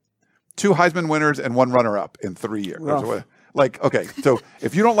 he had 2 Heisman winners and 1 runner-up in 3 years. Rough. Like, okay, so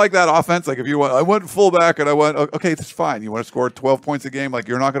if you don't like that offense, like if you want, I went fullback and okay, that's fine. You want to score 12 points a game, like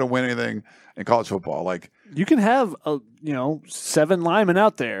you're not going to win anything in college football. Like you can have 7 linemen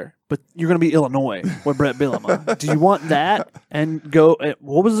out there, but you're going to be Illinois with Brett Bielema. Do you want that and go?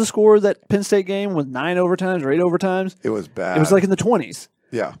 What was the score of that Penn State game with 9 overtimes or 8 overtimes? It was bad. It was like in the 20s.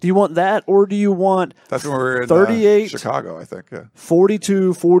 Yeah. Do you want that, or do you want that's when we were in 38, Chicago, I think. Yeah.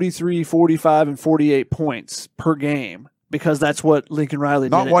 42, 43, 45, and 48 points per game? Because that's what Lincoln Riley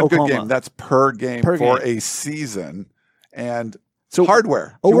did. Not one Oklahoma. good game. That's per game a season. And so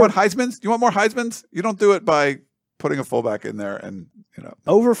hardware. Do you want Heismans? Do you want more Heismans? You don't do it by putting a fullback in there and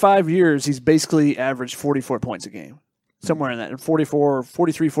Over 5 years, he's basically averaged 44 points a game. Somewhere in that.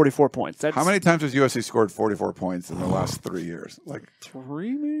 43, 44 points. How many times has USC scored 44 points in the last 3 years? Like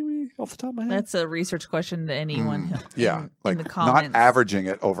 3 maybe off the top of my head. That's a research question to anyone. Yeah. In the comments. Not averaging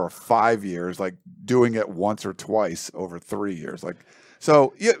it over 5 years, like doing it once or twice over 3 years. Like,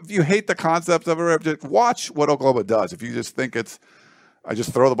 so if you hate the concepts of it, just watch what Oklahoma does. If you just think I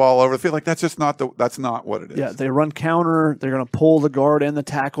just throw the ball over the field, like that's not what it is. Yeah, they run counter. They're going to pull the guard and the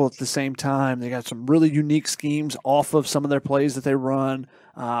tackle at the same time. They got some really unique schemes off of some of their plays that they run.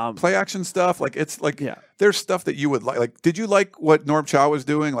 Play action stuff, like it's like there's stuff that you would like. Like, did you like what Norm Chow was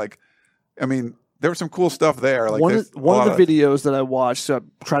doing? Like, I mean, there was some cool stuff there. Like one of the videos that I watched, so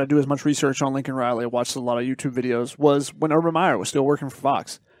I try to do as much research on Lincoln Riley. I watched a lot of YouTube videos. Was when Urban Meyer was still working for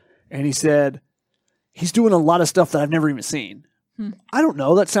Fox, and he said he's doing a lot of stuff that I've never even seen. I don't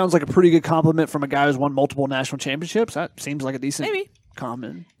know. That sounds like a pretty good compliment from a guy who's won multiple national championships. That seems like a decent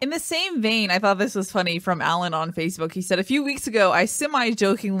comment. In the same vein, I thought this was funny from Alan on Facebook. He said, a few weeks ago, I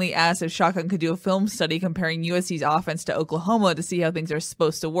semi-jokingly asked if Shotgun could do a film study comparing USC's offense to Oklahoma to see how things are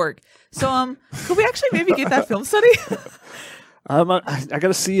supposed to work. So, could we actually maybe get that film study? I got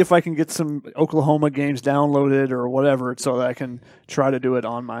to see if I can get some Oklahoma games downloaded or whatever so that I can try to do it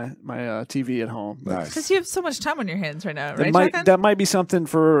on my TV at home. Nice. Because you have so much time on your hands right now, right? That might be something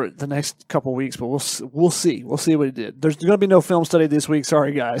for the next couple weeks, but we'll see. We'll see what he did. There's going to be no film study this week.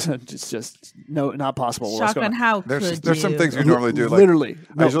 Sorry, guys. It's just not possible. Shotgun, how there's could some things we normally do. Like, literally.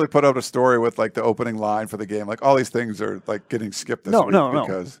 I usually put out a story with like the opening line for the game. Like all these things are like getting skipped this week.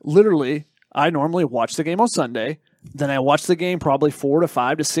 Because literally, I normally watch the game on Sunday. Then I watch the game probably 4 to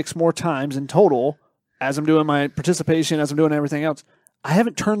 5 to 6 more times in total as I'm doing my participation, as I'm doing everything else. I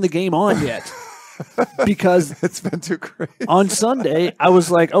haven't turned the game on yet because it's been too crazy. On Sunday, I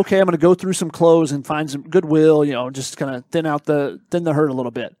was like, okay, I'm going to go through some clothes and find some goodwill, just kind of thin the herd a little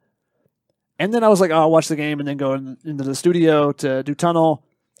bit. And then I was like, I'll watch the game and then go into the studio to do tunnel.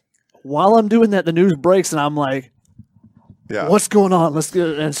 While I'm doing that, the news breaks and I'm like, what's going on? Let's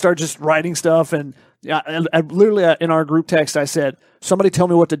go and start just writing stuff. And I literally in our group text, I said, somebody tell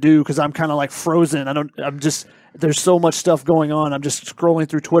me what to do because I'm kind of like frozen. There's so much stuff going on. I'm just scrolling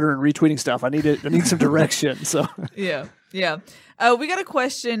through Twitter and retweeting stuff. I need some direction. So yeah. We got a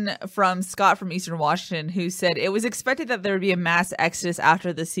question from Scott from Eastern Washington who said it was expected that there would be a mass exodus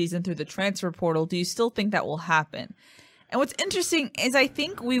after the season through the transfer portal. Do you still think that will happen? And what's interesting is I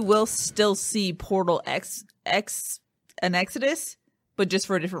think we will still see portal an exodus, but just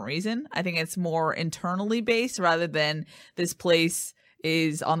for a different reason. I think it's more internally based rather than this place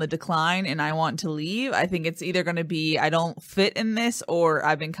is on the decline and I want to leave. I think it's either going to be I don't fit in this or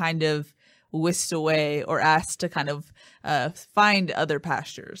I've been kind of whisked away or asked to kind of find other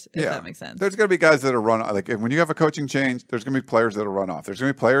pastures, if that makes sense. There's going to be guys that are run like when you have a coaching change, there's going to be players that will run off. There's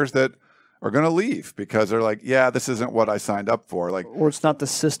going to be players that are going to leave because they're like, this isn't what I signed up for. Like, or it's not the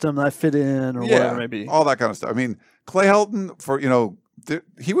system that I fit in or whatever it may be. All that kind of stuff. I mean, Clay Helton,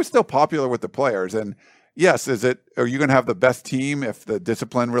 he was still popular with the players. And yes, are you going to have the best team if the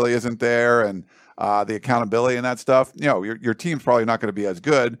discipline really isn't there and the accountability and that stuff? Your team's probably not going to be as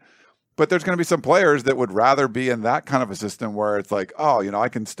good, but there's going to be some players that would rather be in that kind of a system where it's like, oh, I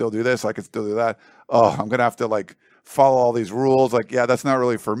can still do this, I can still do that. Oh, I'm going to have to like follow all these rules. Like, yeah, that's not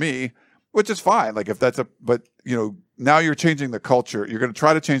really for me, which is fine. Like but now you're changing the culture. You're going to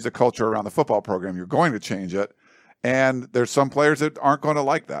try to change the culture around the football program. You're going to change it. And there's some players that aren't going to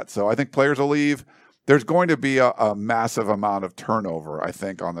like that. So I think players will leave. There's going to be a massive amount of turnover, I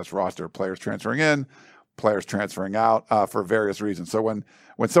think, on this roster. Players transferring in, players transferring out for various reasons. So when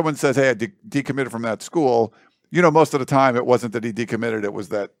someone says, hey, I decommitted from that school, most of the time it wasn't that he decommitted. It was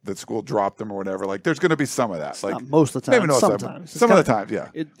that the school dropped him or whatever. Like, there's going to be some of that. It's like not most of the time. Maybe sometimes. Some of the time, yeah.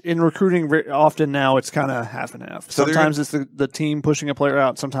 In recruiting, often now it's kind of half and half. So sometimes it's the team pushing a player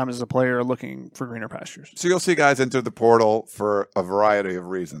out. Sometimes it's a player looking for greener pastures. So you'll see guys enter the portal for a variety of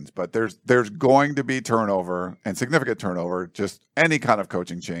reasons. But there's going to be turnover and significant turnover, just any kind of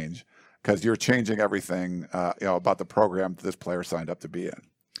coaching change, because you're changing everything about the program that this player signed up to be in.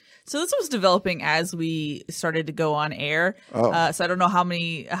 So this was developing as we started to go on air. So I don't know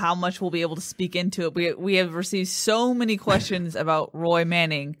how much we'll be able to speak into it. We have received so many questions about Roy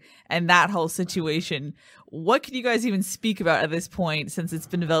Manning and that whole situation. What can you guys even speak about at this point, since it's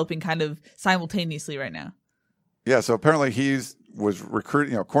been developing kind of simultaneously right now? Yeah, so apparently was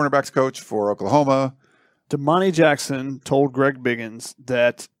recruiting, cornerbacks coach for Oklahoma. Damani Jackson told Greg Biggins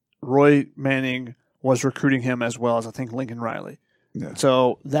that Roy Manning was recruiting him as well as, I think, Lincoln Riley. Yeah.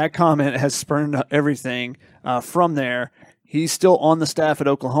 So that comment has spurned everything from there. He's still on the staff at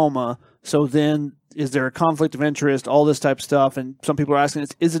Oklahoma. So then is there a conflict of interest, all this type of stuff? And some people are asking,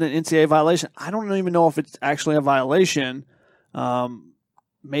 is it an NCAA violation? I don't even know if it's actually a violation. I'm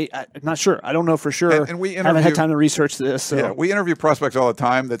not sure. I don't know for sure. And we haven't had time to research this. So. Yeah, we interview prospects all the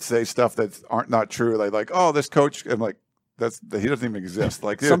time that say stuff that aren't not true. Like, oh, this coach, and like, he doesn't even exist.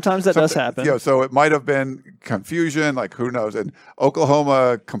 Like, sometimes that does happen. So it might have been confusion. Like, who knows? And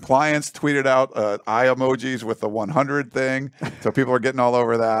Oklahoma compliance tweeted out eye emojis with the 100 thing. So people are getting all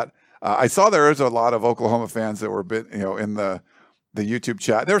over that. I saw there is a lot of Oklahoma fans that were in the YouTube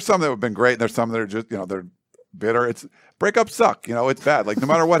chat. There's some that have been great, and there's some that are just they're bitter. Breakups suck. It's bad. Like, no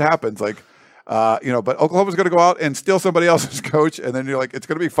matter what happens, like but Oklahoma's going to go out and steal somebody else's coach, and then you're like, it's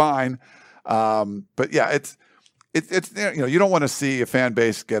going to be fine. But yeah, it's you don't want to see a fan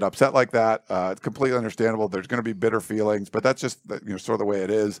base get upset like that. It's completely understandable. There's going to be bitter feelings, but that's just sort of the way it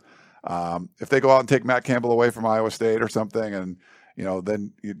is. If they go out and take Matt Campbell away from Iowa State or something, and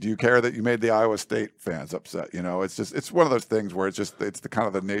then do you care that you made the Iowa State fans upset? It's one of those things where it's the kind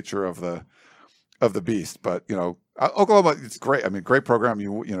of the nature of the beast. But Oklahoma, it's great. I mean, great program.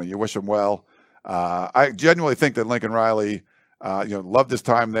 You wish them well. I genuinely think that Lincoln Riley. Loved his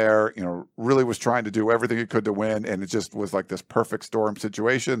time there, really was trying to do everything he could to win. And it just was like this perfect storm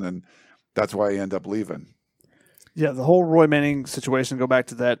situation. And that's why he ended up leaving. Yeah. The whole Roy Manning situation, go back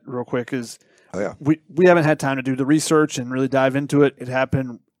to that real quick, is we haven't had time to do the research and really dive into it. It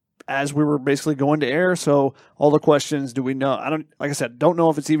happened as we were basically going to air. So all the questions, do we know? Like I said, don't know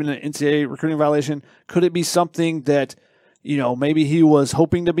if it's even an NCAA recruiting violation. Could it be something that, maybe he was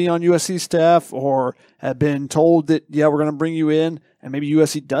hoping to be on USC staff or had been told that, yeah, we're going to bring you in, and maybe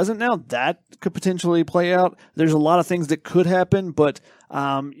USC doesn't now? That could potentially play out. There's a lot of things that could happen, but,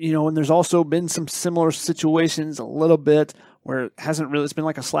 and there's also been some similar situations a little bit where it's been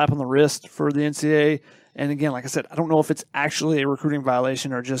like a slap on the wrist for the NCAA. And again, like I said, I don't know if it's actually a recruiting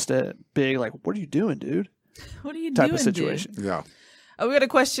violation or just a big, like, what are you doing, dude? What are you type doing, of situation. Dude? Yeah. We got a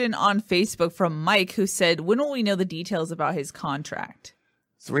question on Facebook from Mike who said, when will we know the details about his contract?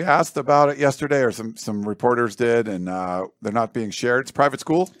 So we asked about it yesterday, or some reporters did, and they're not being shared. It's private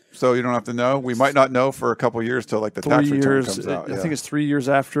school, so you don't have to know. We might not know for a couple of years till like the tax return comes out. I think it's 3 years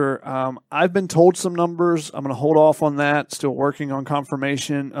after. I've been told some numbers. I'm going to hold off on that. Still working on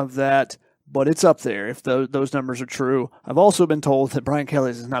confirmation of that, but it's up there if those numbers are true. I've also been told that Brian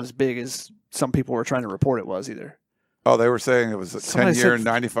Kelly's is not as big as some people were trying to report it was either. Oh, they were saying it was a 10-year,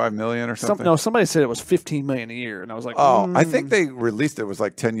 $95 million or something? Somebody said it was $15 million a year, and I was like, I think they released it was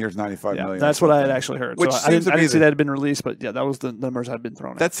like 10 years, $95 million. That's what I had actually heard. Which so I didn't see that had been released, but yeah, that was the numbers had been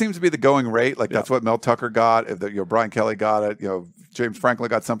thrown out. That seems to be the going rate. Like that's what Mel Tucker got. Brian Kelly got it. James Franklin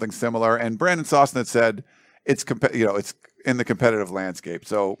got something similar, and Brandon Sosna said it's it's in the competitive landscape.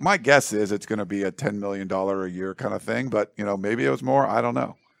 So my guess is it's going to be a $10 million a year kind of thing, but maybe it was more. I don't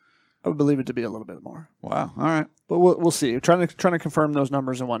know. I would believe it to be a little bit more. Wow. All right. But we'll see. Trying to confirm those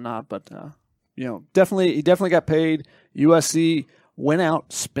numbers and whatnot. But he definitely got paid. USC went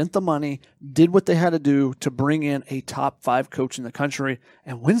out, spent the money, did what they had to do to bring in a top 5 coach in the country.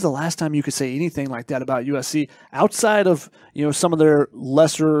 And when's the last time you could say anything like that about USC outside of, some of their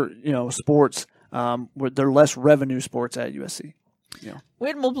lesser, sports, with their less revenue sports at USC? Yeah. We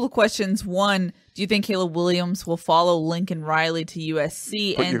had multiple questions. One, do you think Caleb Williams will follow Lincoln Riley to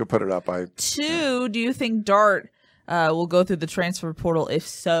USC? But you can put it up. Two, do you think Dart will go through the transfer portal? If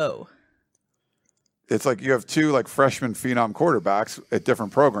so, it's like you have 2 like freshman phenom quarterbacks at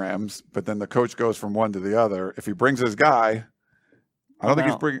different programs, but then the coach goes from one to the other. If he brings his guy,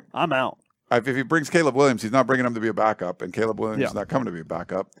 I'm out. If he brings Caleb Williams, he's not bringing him to be a backup, and Caleb Williams is not coming to be a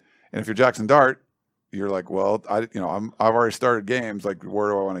backup. And if you're Jackson Dart, you're like, well, I've already started games. Like,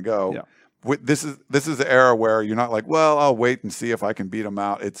 where do I want to go? Yeah. This is the era where you're not like, well, I'll wait and see if I can beat him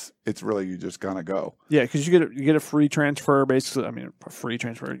out. It's really you just kind of go. Yeah, because you get a free transfer, basically. I mean, a free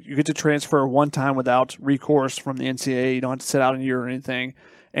transfer. You get to transfer one time without recourse from the NCAA. You don't have to sit out a year or anything.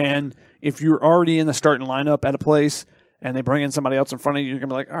 And if you're already in the starting lineup at a place and they bring in somebody else in front of you, you're going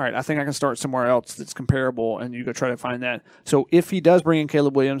to be like, all right, I think I can start somewhere else that's comparable, and you go try to find that. So if he does bring in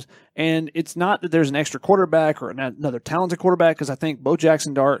Caleb Williams, and it's not that there's an extra quarterback or another talented quarterback, because I think both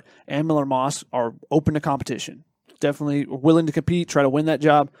Jackson Dart and Miller Moss are open to competition, definitely willing to compete, try to win that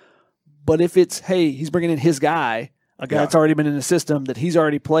job. But if it's, hey, he's bringing in his guy, a guy that's already been in the system, that he's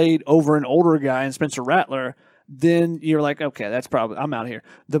already played over an older guy in Spencer Rattler, then you're like, okay, that's probably, I'm out of here.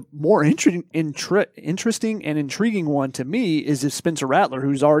 The more interesting and intriguing one to me is if Spencer Rattler,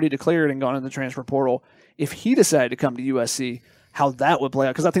 who's already declared and gone in the transfer portal, if he decided to come to USC, how that would play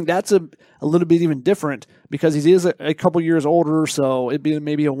out. Because I think that's a little bit even different, because he is a couple years older, so it'd be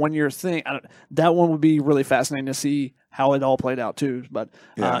maybe a 1 year thing. That one would be really fascinating to see how it all played out too. But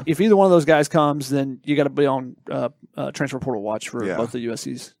if either one of those guys comes, then you got to be on transfer portal watch for both the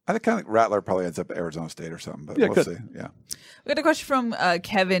USCs. I think kind of Rattler probably ends up at Arizona State or something, but we'll see. Yeah. We got a question from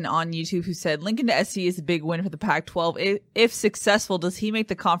Kevin on YouTube who said, Lincoln to SC is a big win for the Pac-12. If successful, does he make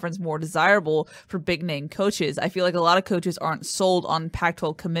the conference more desirable for big-name coaches? I feel like a lot of coaches aren't sold on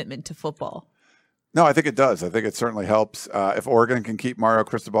Pac-12 commitment to football. No, I think it does. I think it certainly helps. If Oregon can keep Mario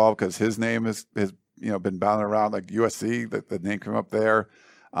Cristobal, because his name has been bouncing around, like USC, the name came up there.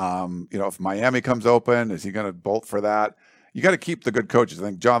 If Miami comes open, is he going to bolt for that? You got to keep the good coaches. I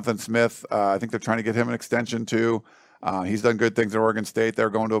think Jonathan Smith, I think they're trying to get him an extension too. He's done good things at Oregon State. They're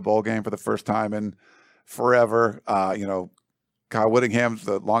going to a bowl game for the first time in forever. Kyle Whittingham's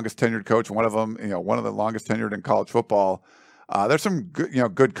the longest tenured coach, one of them, one of the longest tenured in college football. There's some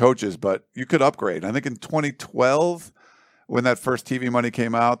good coaches, but you could upgrade. I think in 2012, when that first TV money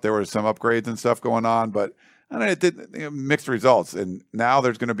came out, there was some upgrades and stuff going on, but it did mixed results. And now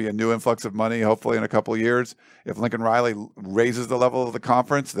there's going to be a new influx of money, hopefully in a couple of years. If Lincoln Riley raises the level of the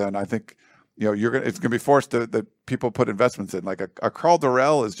conference, then I think it's going to be forced that people put investments in. Like a Carl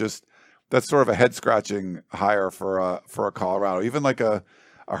Durrell is just, that's sort of a head scratching hire for a Colorado. Even like a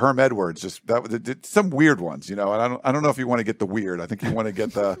Herm Edwards, just some weird ones, And I don't know if you want to get the weird. I think you want to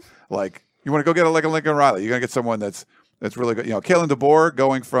get the you want to go get a Lincoln Riley. You're going to get someone that's really good. Kalen DeBoer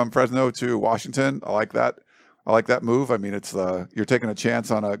going from Fresno to Washington. I like that. I like that move. I mean, it's you're taking a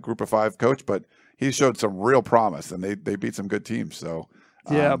chance on a Group of 5 coach, but he showed some real promise, and they beat some good teams. So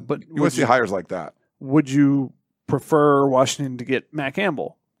but you want to see hires like that. Would you prefer Washington to get Matt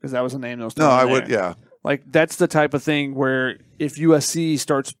Campbell, because that was the name that was thrown No, I there? would. Yeah, like that's the type of thing where if USC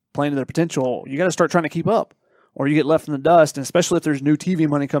starts playing to their potential, you got to start trying to keep up, or you get left in the dust. And especially if there's new TV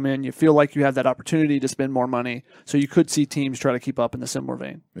money come in, you feel like you have that opportunity to spend more money. So you could see teams try to keep up in the similar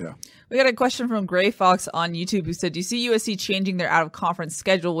vein. Yeah. We got a question from Gray Fox on YouTube who said, do you see USC changing their out-of-conference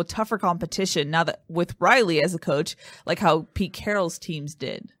schedule with tougher competition now that with Riley as a coach, like how Pete Carroll's teams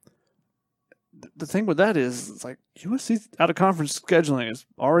did? The thing with that is, it's like USC's out-of-conference scheduling is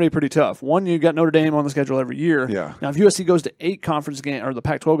already pretty tough. One, you got Notre Dame on the schedule every year. Yeah. Now, if USC goes to 8 conference games, or the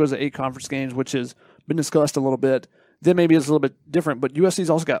Pac-12 goes to 8 conference games, which has been discussed a little bit, then maybe it's a little bit different. But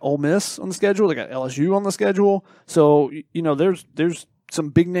USC's also got Ole Miss on the schedule. They got LSU on the schedule. So, there's some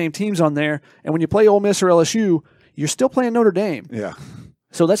big-name teams on there. And when you play Ole Miss or LSU, you're still playing Notre Dame. Yeah.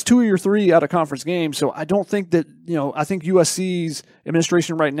 So that's 2 of your 3 out-of-conference games. So I don't think that, I think USC's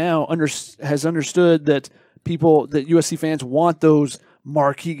administration right now has understood that USC fans want those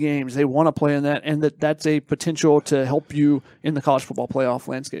marquee games. They want to play in that, and that's a potential to help you in the college football playoff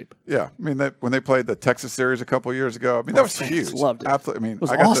landscape. Yeah. I mean, when they played the Texas series a couple of years ago, that was huge. Loved it. Absolutely. I mean, it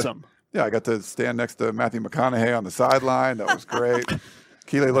was awesome. I got to stand next to Matthew McConaughey on the sideline. That was great.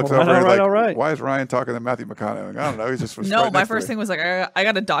 Keely looks over and like, why is Ryan talking to Matthew McConaughey? I don't know. He's just no. My first thing was like, I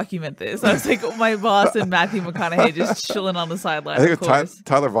got to document this. I was like, my boss and Matthew McConaughey just chilling on the sideline. I think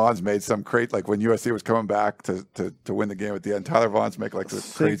Tyler Vaughn's made some like when USC was coming back to win the game at the end. Tyler Vaughn's make like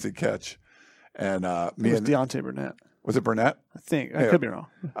this crazy catch, and me and Deontay Burnett. Was it Burnett? I think I could be wrong.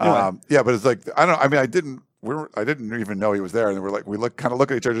 Anyway. Yeah, but it's like I didn't even know he was there, and we kind of look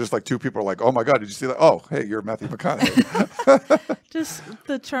at each other, just like two people are like, "Oh my god, did you see that? Oh, hey, you're Matthew McConaughey." Just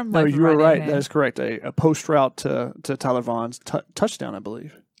the term. No, you were right. That is correct. A post route to Tyler Vaughn's touchdown, I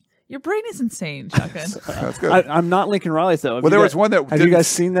believe. Your brain is insane, Shotgun. That's good. I'm not Lincoln Riley though. Well, there was one that have you guys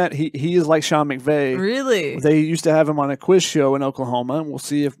seen that? He is like Sean McVay. Really? They used to have him on a quiz show in Oklahoma, and we'll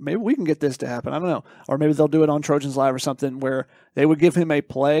see if maybe we can get this to happen. I don't know, or maybe they'll do it on Trojans Live or something where they would give him a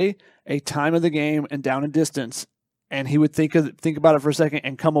play, a time of the game, and down and distance. And he would think about it for a second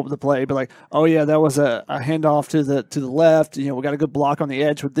and come up with a play. Be like, oh yeah, that was a handoff to the left. We got a good block on the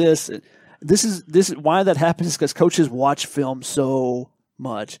edge with this. This is why that happens, because coaches watch film so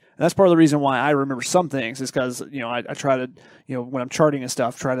much. And that's part of the reason why I remember some things is because I try to when I'm charting and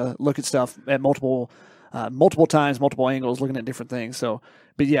stuff, try to look at stuff at multiple times, multiple angles, looking at different things. So,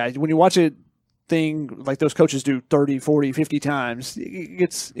 but yeah, when you watch it. Thing like those coaches do 30, 40, 50 times, it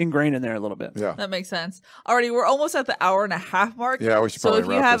gets ingrained in there a little bit. Yeah. That makes sense. Alrighty, we're almost at the hour and a half mark. Yeah, we should probably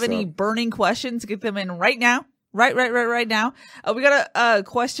So if you have any burning questions, get them in right now. Right now. We got a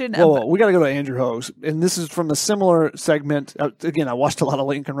question. Well, we got to go to Andrew Hose, and this is from the similar segment. Again, I watched a lot of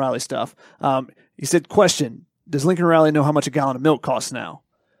Lincoln Riley stuff. He said, question, does Lincoln Riley know how much a gallon of milk costs now?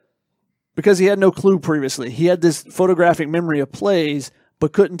 Because he had no clue previously. He had this photographic memory of plays,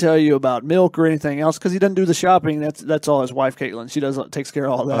 but couldn't tell you about milk or anything else because he doesn't do the shopping. That's all his wife, Caitlin. She takes care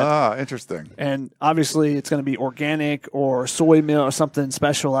of all that. Ah, interesting. And obviously it's going to be organic or soy milk or something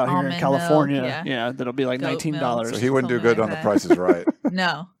special out here in California. Milk, yeah, that'll be like $19. So he wouldn't do good on The Price is Right.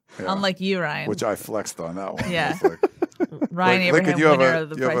 No, unlike you, Ryan. Which I flexed on that one. Yeah. Ryan Abraham, winner of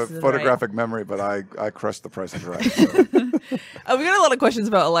The Price is Right. You have a photographic memory, but I crushed The Price is Right. So. We got a lot of questions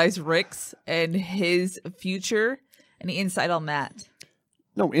about Elias Ricks and his future. Any insight on that?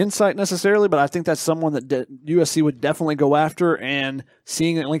 No insight necessarily, but I think that's someone that USC would definitely go after. And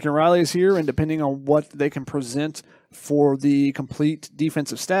seeing that Lincoln Riley is here, and depending on what they can present for the complete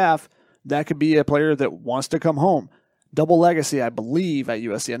defensive staff, that could be a player that wants to come home. Double legacy, I believe, at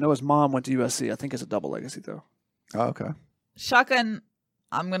USC. I know his mom went to USC. I think it's a double legacy, though. Oh, okay. Shotgun,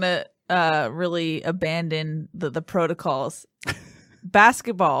 I'm going to really abandon the protocols.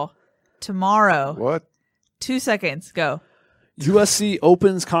 Basketball tomorrow. What? 2 seconds. Go. USC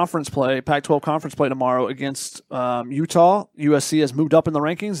opens conference play, Pac-12 conference play tomorrow against Utah. USC has moved up in the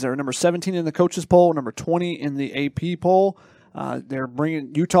rankings. They're number 17 in the coaches poll, number 20 in the AP poll. They're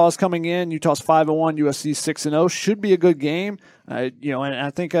bringing Utah's coming in. Utah's 5-1, USC 6-0. Should be a good game. And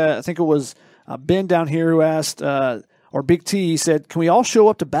I think it was Ben down here who asked, or Big T said, "Can we all show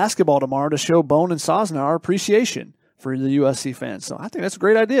up to basketball tomorrow to show Bohn and Sosna our appreciation for the USC fans?" So I think that's a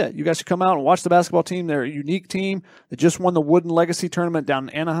great idea. You guys should come out and watch the basketball team. They're a unique team. They just won the Wooden Legacy tournament down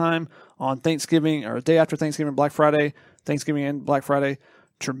in Anaheim on Thanksgiving, or day after Thanksgiving, Thanksgiving and Black Friday.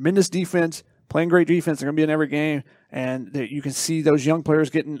 Tremendous defense, playing great defense. They're going to be in every game, and you can see those young players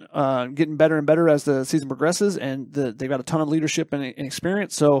getting better and better as the season progresses, and they've got a ton of leadership and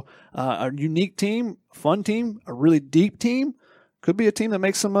experience. So a unique team, fun team, a really deep team, could be a team that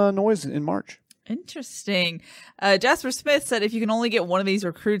makes some noise in March. Interesting. Jasper Smith said, if you can only get one of these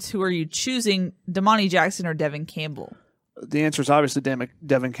recruits, who are you choosing, Damani Jackson or Devin Campbell? The answer is obviously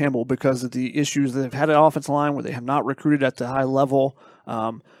Devin Campbell because of the issues that they've had at offensive line where they have not recruited at the high level.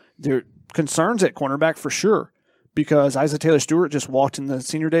 There are concerns at cornerback for sure because Isaiah Taylor-Stewart just walked in the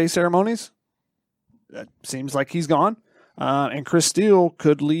senior day ceremonies. That seems like he's gone. And Chris Steele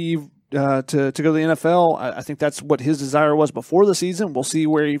could leave to go to the NFL. I think that's what his desire was before the season. We'll see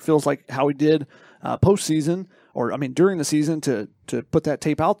where he feels like how he did postseason, during the season to put that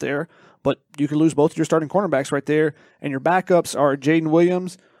tape out there. But you could lose both of your starting cornerbacks right there, and your backups are Jaden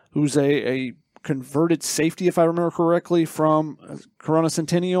Williams, who's a converted safety, if I remember correctly, from Corona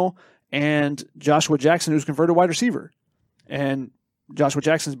Centennial, and Joshua Jackson, who's converted wide receiver. And Joshua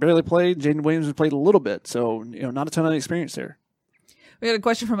Jackson's barely played. Jaden Williams has played a little bit, so not a ton of experience there. We got a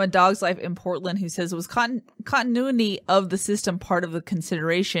question from A Dog's Life in Portland who says, was continuity of the system part of the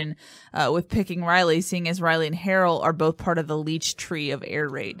consideration with picking Riley, seeing as Riley and Harrell are both part of the Leach tree of air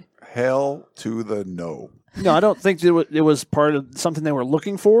raid? Hell to the no. No, I don't think it was part of something they were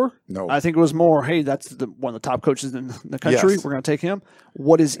looking for. No. I think it was more, hey, that's one of the top coaches in the country. Yes. We're going to take him.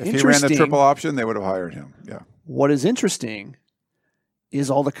 What is interesting... If he ran the triple option, they would have hired him. Yeah. What is interesting is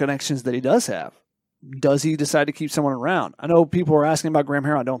all the connections that he does have. does he decide to keep someone around? I know people are asking about Graham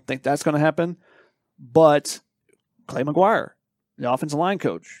Harrell. I don't think that's going to happen. But Clay McGuire, the offensive line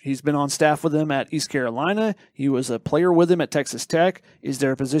coach, he's been on staff with him at East Carolina. He was a player with him at Texas Tech. Is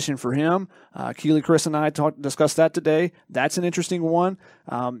there a position for him? Keely, Chris, and I discussed that today. That's an interesting one.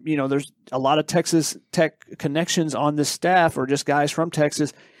 There's a lot of Texas Tech connections on this staff, or just guys from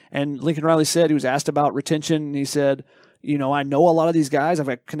Texas. And Lincoln Riley said, he was asked about retention, and he said, I know a lot of these guys. I've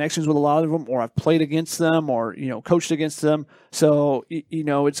had connections with a lot of them, or I've played against them, or, coached against them. So,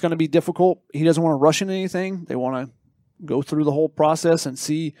 it's going to be difficult. He doesn't want to rush into anything. They want to go through the whole process and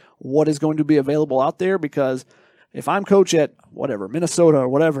see what is going to be available out there, because if I'm coach at whatever, Minnesota or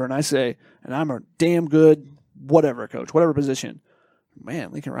whatever, and I say, and I'm a damn good whatever coach, whatever position,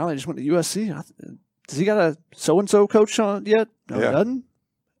 man, Lincoln Riley just went to USC. Does he got a so-and-so coach on yet? No, he doesn't.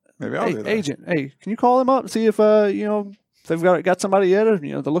 Maybe I'll do that. Agent, hey, can you call him up and see if if they've got somebody yet, or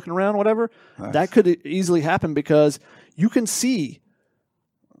they're looking around, whatever. Nice. That could easily happen, because you can see,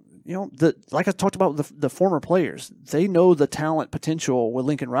 like I talked about the former players, they know the talent potential with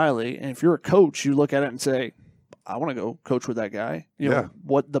Lincoln Riley, and if you're a coach, you look at it and say, I want to go coach with that guy.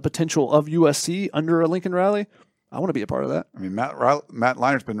 What the potential of USC under a Lincoln Riley, I want to be a part of that. I mean, Matt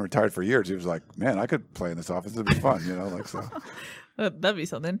Leiner's been retired for years. He was like, man, I could play in this offense. It'd be fun, so. That'd be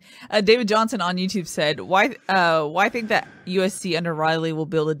something. David Johnson on YouTube said, why think that USC under Riley will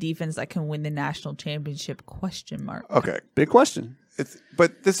build a defense that can win the national championship? ? Okay. Big question.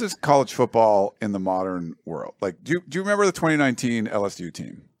 But this is college football in the modern world. Like, do you remember the 2019 LSU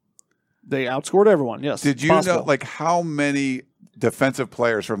team? They outscored everyone, yes. Did you know, how many defensive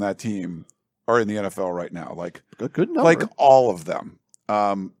players from that team are in the NFL right now? Like, good number. Like all of them.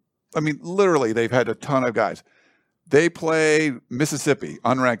 Literally, they've had a ton of guys. They play Mississippi,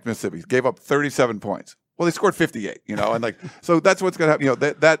 unranked Mississippi, gave up 37 points. Well, they scored 58, and so that's what's going to happen.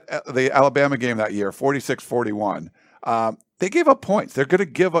 The Alabama game that year, 46-41, they gave up points. You're going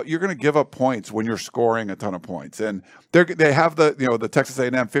to give up points when you're scoring a ton of points. And they have the Texas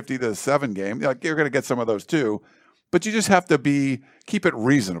A&M 50-7 game. You're going to get some of those too, but you just have to keep it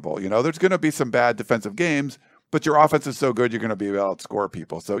reasonable. There's going to be some bad defensive games, but your offense is so good, you're going to be able to outscore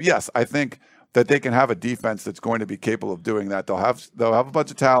people. So yes, I think that they can have a defense that's going to be capable of doing that. They'll have a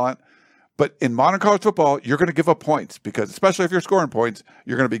bunch of talent, but in modern college football, you're going to give up points, because especially if you're scoring points,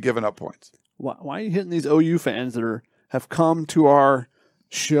 you're going to be giving up points. Why are you hitting these OU fans that have come to our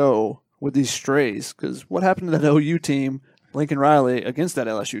show with these strays? Because what happened to that OU team, Lincoln Riley, against that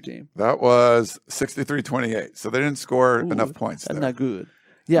LSU team? That was 63-28, so they didn't score enough points. That's not good.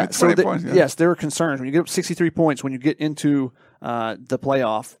 Yeah, points, yes, there are concerns when you get up 63 points when you get into the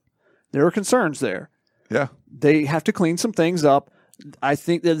playoff. There are concerns there. Yeah. They have to clean some things up. I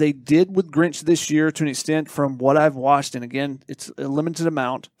think that they did with Grinch this year to an extent, from what I've watched. And again, it's a limited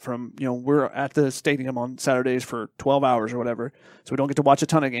amount from, we're at the stadium on Saturdays for 12 hours or whatever, so we don't get to watch a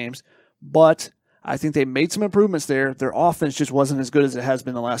ton of games. But I think they made some improvements there. Their offense just wasn't as good as it has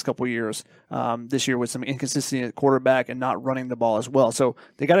been the last couple of years. This year with some inconsistency at quarterback and not running the ball as well. So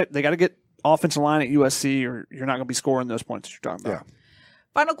they got to get offensive line at USC, or you're not going to be scoring those points that you're talking about. Yeah.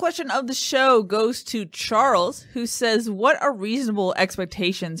 Final question of the show goes to Charles, who says, what are reasonable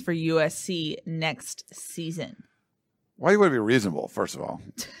expectations for USC next season? Why do you want to be reasonable, first of all?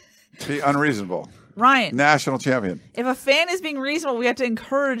 Be unreasonable. Ryan. National champion. If a fan is being reasonable, we have to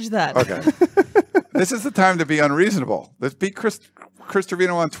encourage that. Okay. This is the time to be unreasonable. Let's beat Chris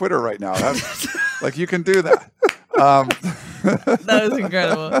Trevino on Twitter right now. You can do that. That was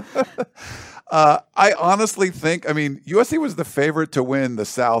incredible. I honestly think, USC was the favorite to win the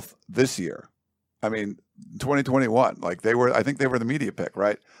South this year. 2021. I think they were the media pick,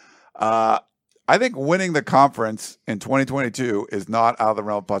 right? I think winning the conference in 2022 is not out of the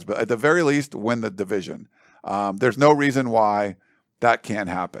realm of possibility. At the very least, win the division. There's no reason why that can't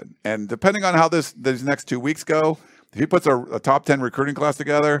happen. And depending on how these next 2 weeks go, if he puts a top 10 recruiting class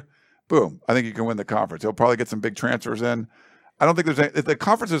together, boom, I think you can win the conference. He'll probably get some big transfers in. I don't think the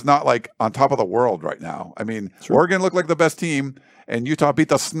conference is not on top of the world right now. Sure. Oregon looked like the best team, and Utah beat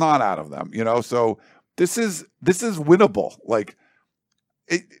the snot out of them. So this is winnable.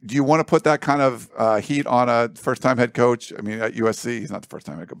 Do you want to put that kind of heat on a first-time head coach? At USC, he's not the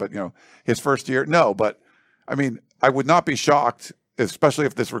first-time head coach, but his first year, no. But I would not be shocked, especially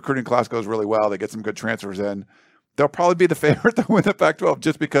if this recruiting class goes really well. They get some good transfers in. They'll probably be the favorite to win the Pac-12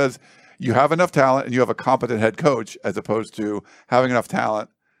 just because you have enough talent and you have a competent head coach, as opposed to having enough talent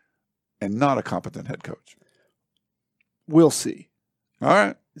and not a competent head coach. We'll see. All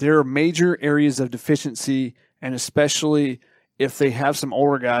right. There are major areas of deficiency, and especially if they have some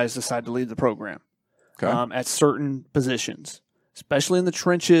older guys decide to leave the program at certain positions, especially in the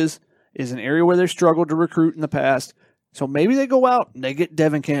trenches is an area where they've struggled to recruit in the past. So maybe they go out and they get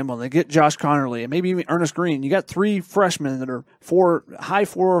Devin Campbell, and they get Josh Connerly, and maybe even Ernest Green. You got 3 freshmen that are high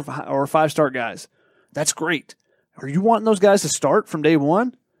 4 or 5-star guys. That's great. Are you wanting those guys to start from day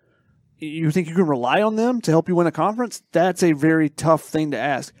one? You think you can rely on them to help you win a conference? That's a very tough thing to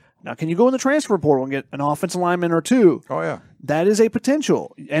ask. Now, can you go in the transfer portal and get an offensive lineman or 2? Oh, yeah. That is a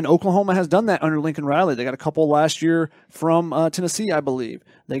potential. And Oklahoma has done that under Lincoln Riley. They got a couple last year from Tennessee, I believe.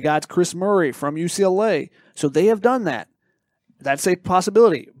 They got Chris Murray from UCLA. So they have done that. That's a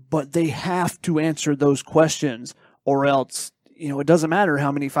possibility. But they have to answer those questions, or else, it doesn't matter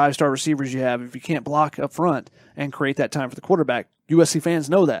how many 5-star receivers you have if you can't block up front and create that time for the quarterback. USC fans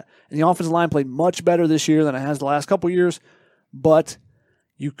know that. And the offensive line played much better this year than it has the last couple years. But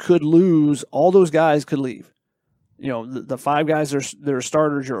you could lose. All those guys could leave. The 5 guys that are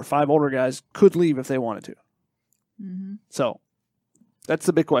starters or 5 older guys could leave if they wanted to. Mm-hmm. So that's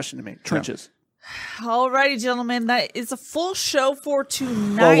the big question to me. Trenches. Yeah. All righty, gentlemen. That is a full show for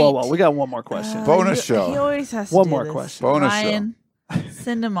tonight. Whoa. We got one more question. Bonus show. He always has to one do more this. question. Bonus Ryan,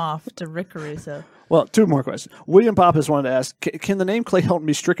 send him off to Rick Caruso. Well, 2 more questions. William Pappas wanted to ask, can the name Clay Helton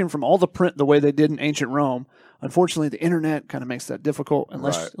be stricken from all the print the way they did in ancient Rome? Unfortunately, the internet kind of makes that difficult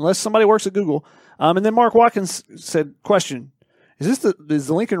unless somebody works at Google. And then Mark Watkins said, question, is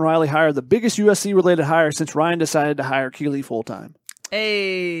the Lincoln Riley hire the biggest USC-related hire since Ryan decided to hire Keely full-time?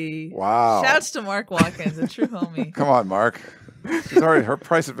 Hey. Wow. Shouts to Mark Watkins, a true homie. Come on, Mark. Her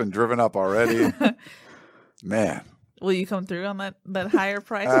price has been driven up already. Man. Will you come through on that higher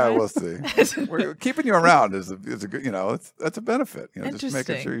price? We'll see. We're keeping you around is a good, that's a benefit. Just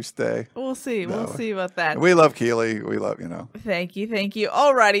making sure you stay. We'll see. We'll see about that. We love Keely. We love, Thank you.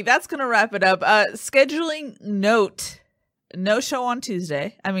 All righty. That's going to wrap it up. Scheduling note. No show on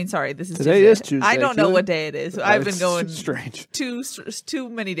Tuesday. This is Today is Tuesday. I don't know what day it is. I've been going strange. Too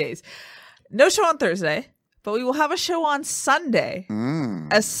many days. No show on Thursday, but we will have a show on Sunday.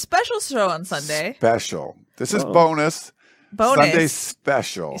 A special show on Sunday. Special. This is bonus. Sunday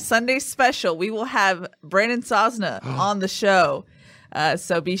special. Sunday special. We will have Brandon Sosna on the show.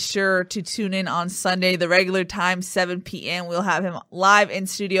 So be sure to tune in on Sunday, the regular time, 7 p.m. We'll have him live in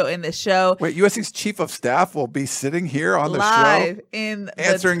studio in the show. Wait, USC's chief of staff will be sitting here on the show? Live in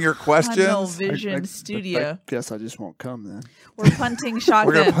answering your questions? Tunnel Vision studio. I guess I just won't come then. We're punting shotgun.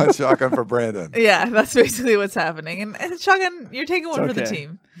 We're going to punt shotgun for Brandon. Yeah, that's basically what's happening. And shotgun, you're taking one for the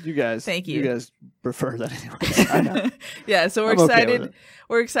team. You guys. Thank you. You guys prefer that anyway. I know. Yeah, so we're excited. Okay,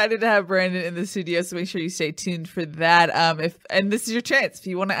 we're excited to have Brandon in the studio, so make sure you stay tuned for that. And this is your chance. If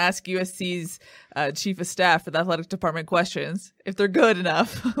you want to ask USC's chief of staff for the athletic department questions, if they're good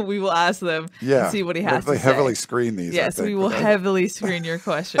enough, we will ask them and see what he has to say. They heavily screen these. Yes, we will heavily screen your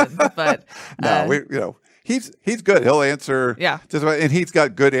questions. But no, he's good. He'll answer. Yeah, and he's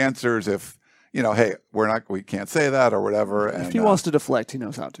got good answers if. Hey, we can't say that or whatever. And if he wants to deflect, he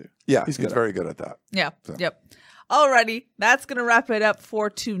knows how to. Yeah, he's very good at that. Yeah. So. Yep. Alrighty, that's gonna wrap it up for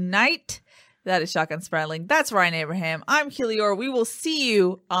tonight. That is Shotgun Spratling. That's Ryan Abraham. I'm Keely Eure. We will see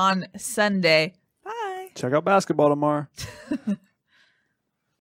you on Sunday. Bye. Check out basketball tomorrow.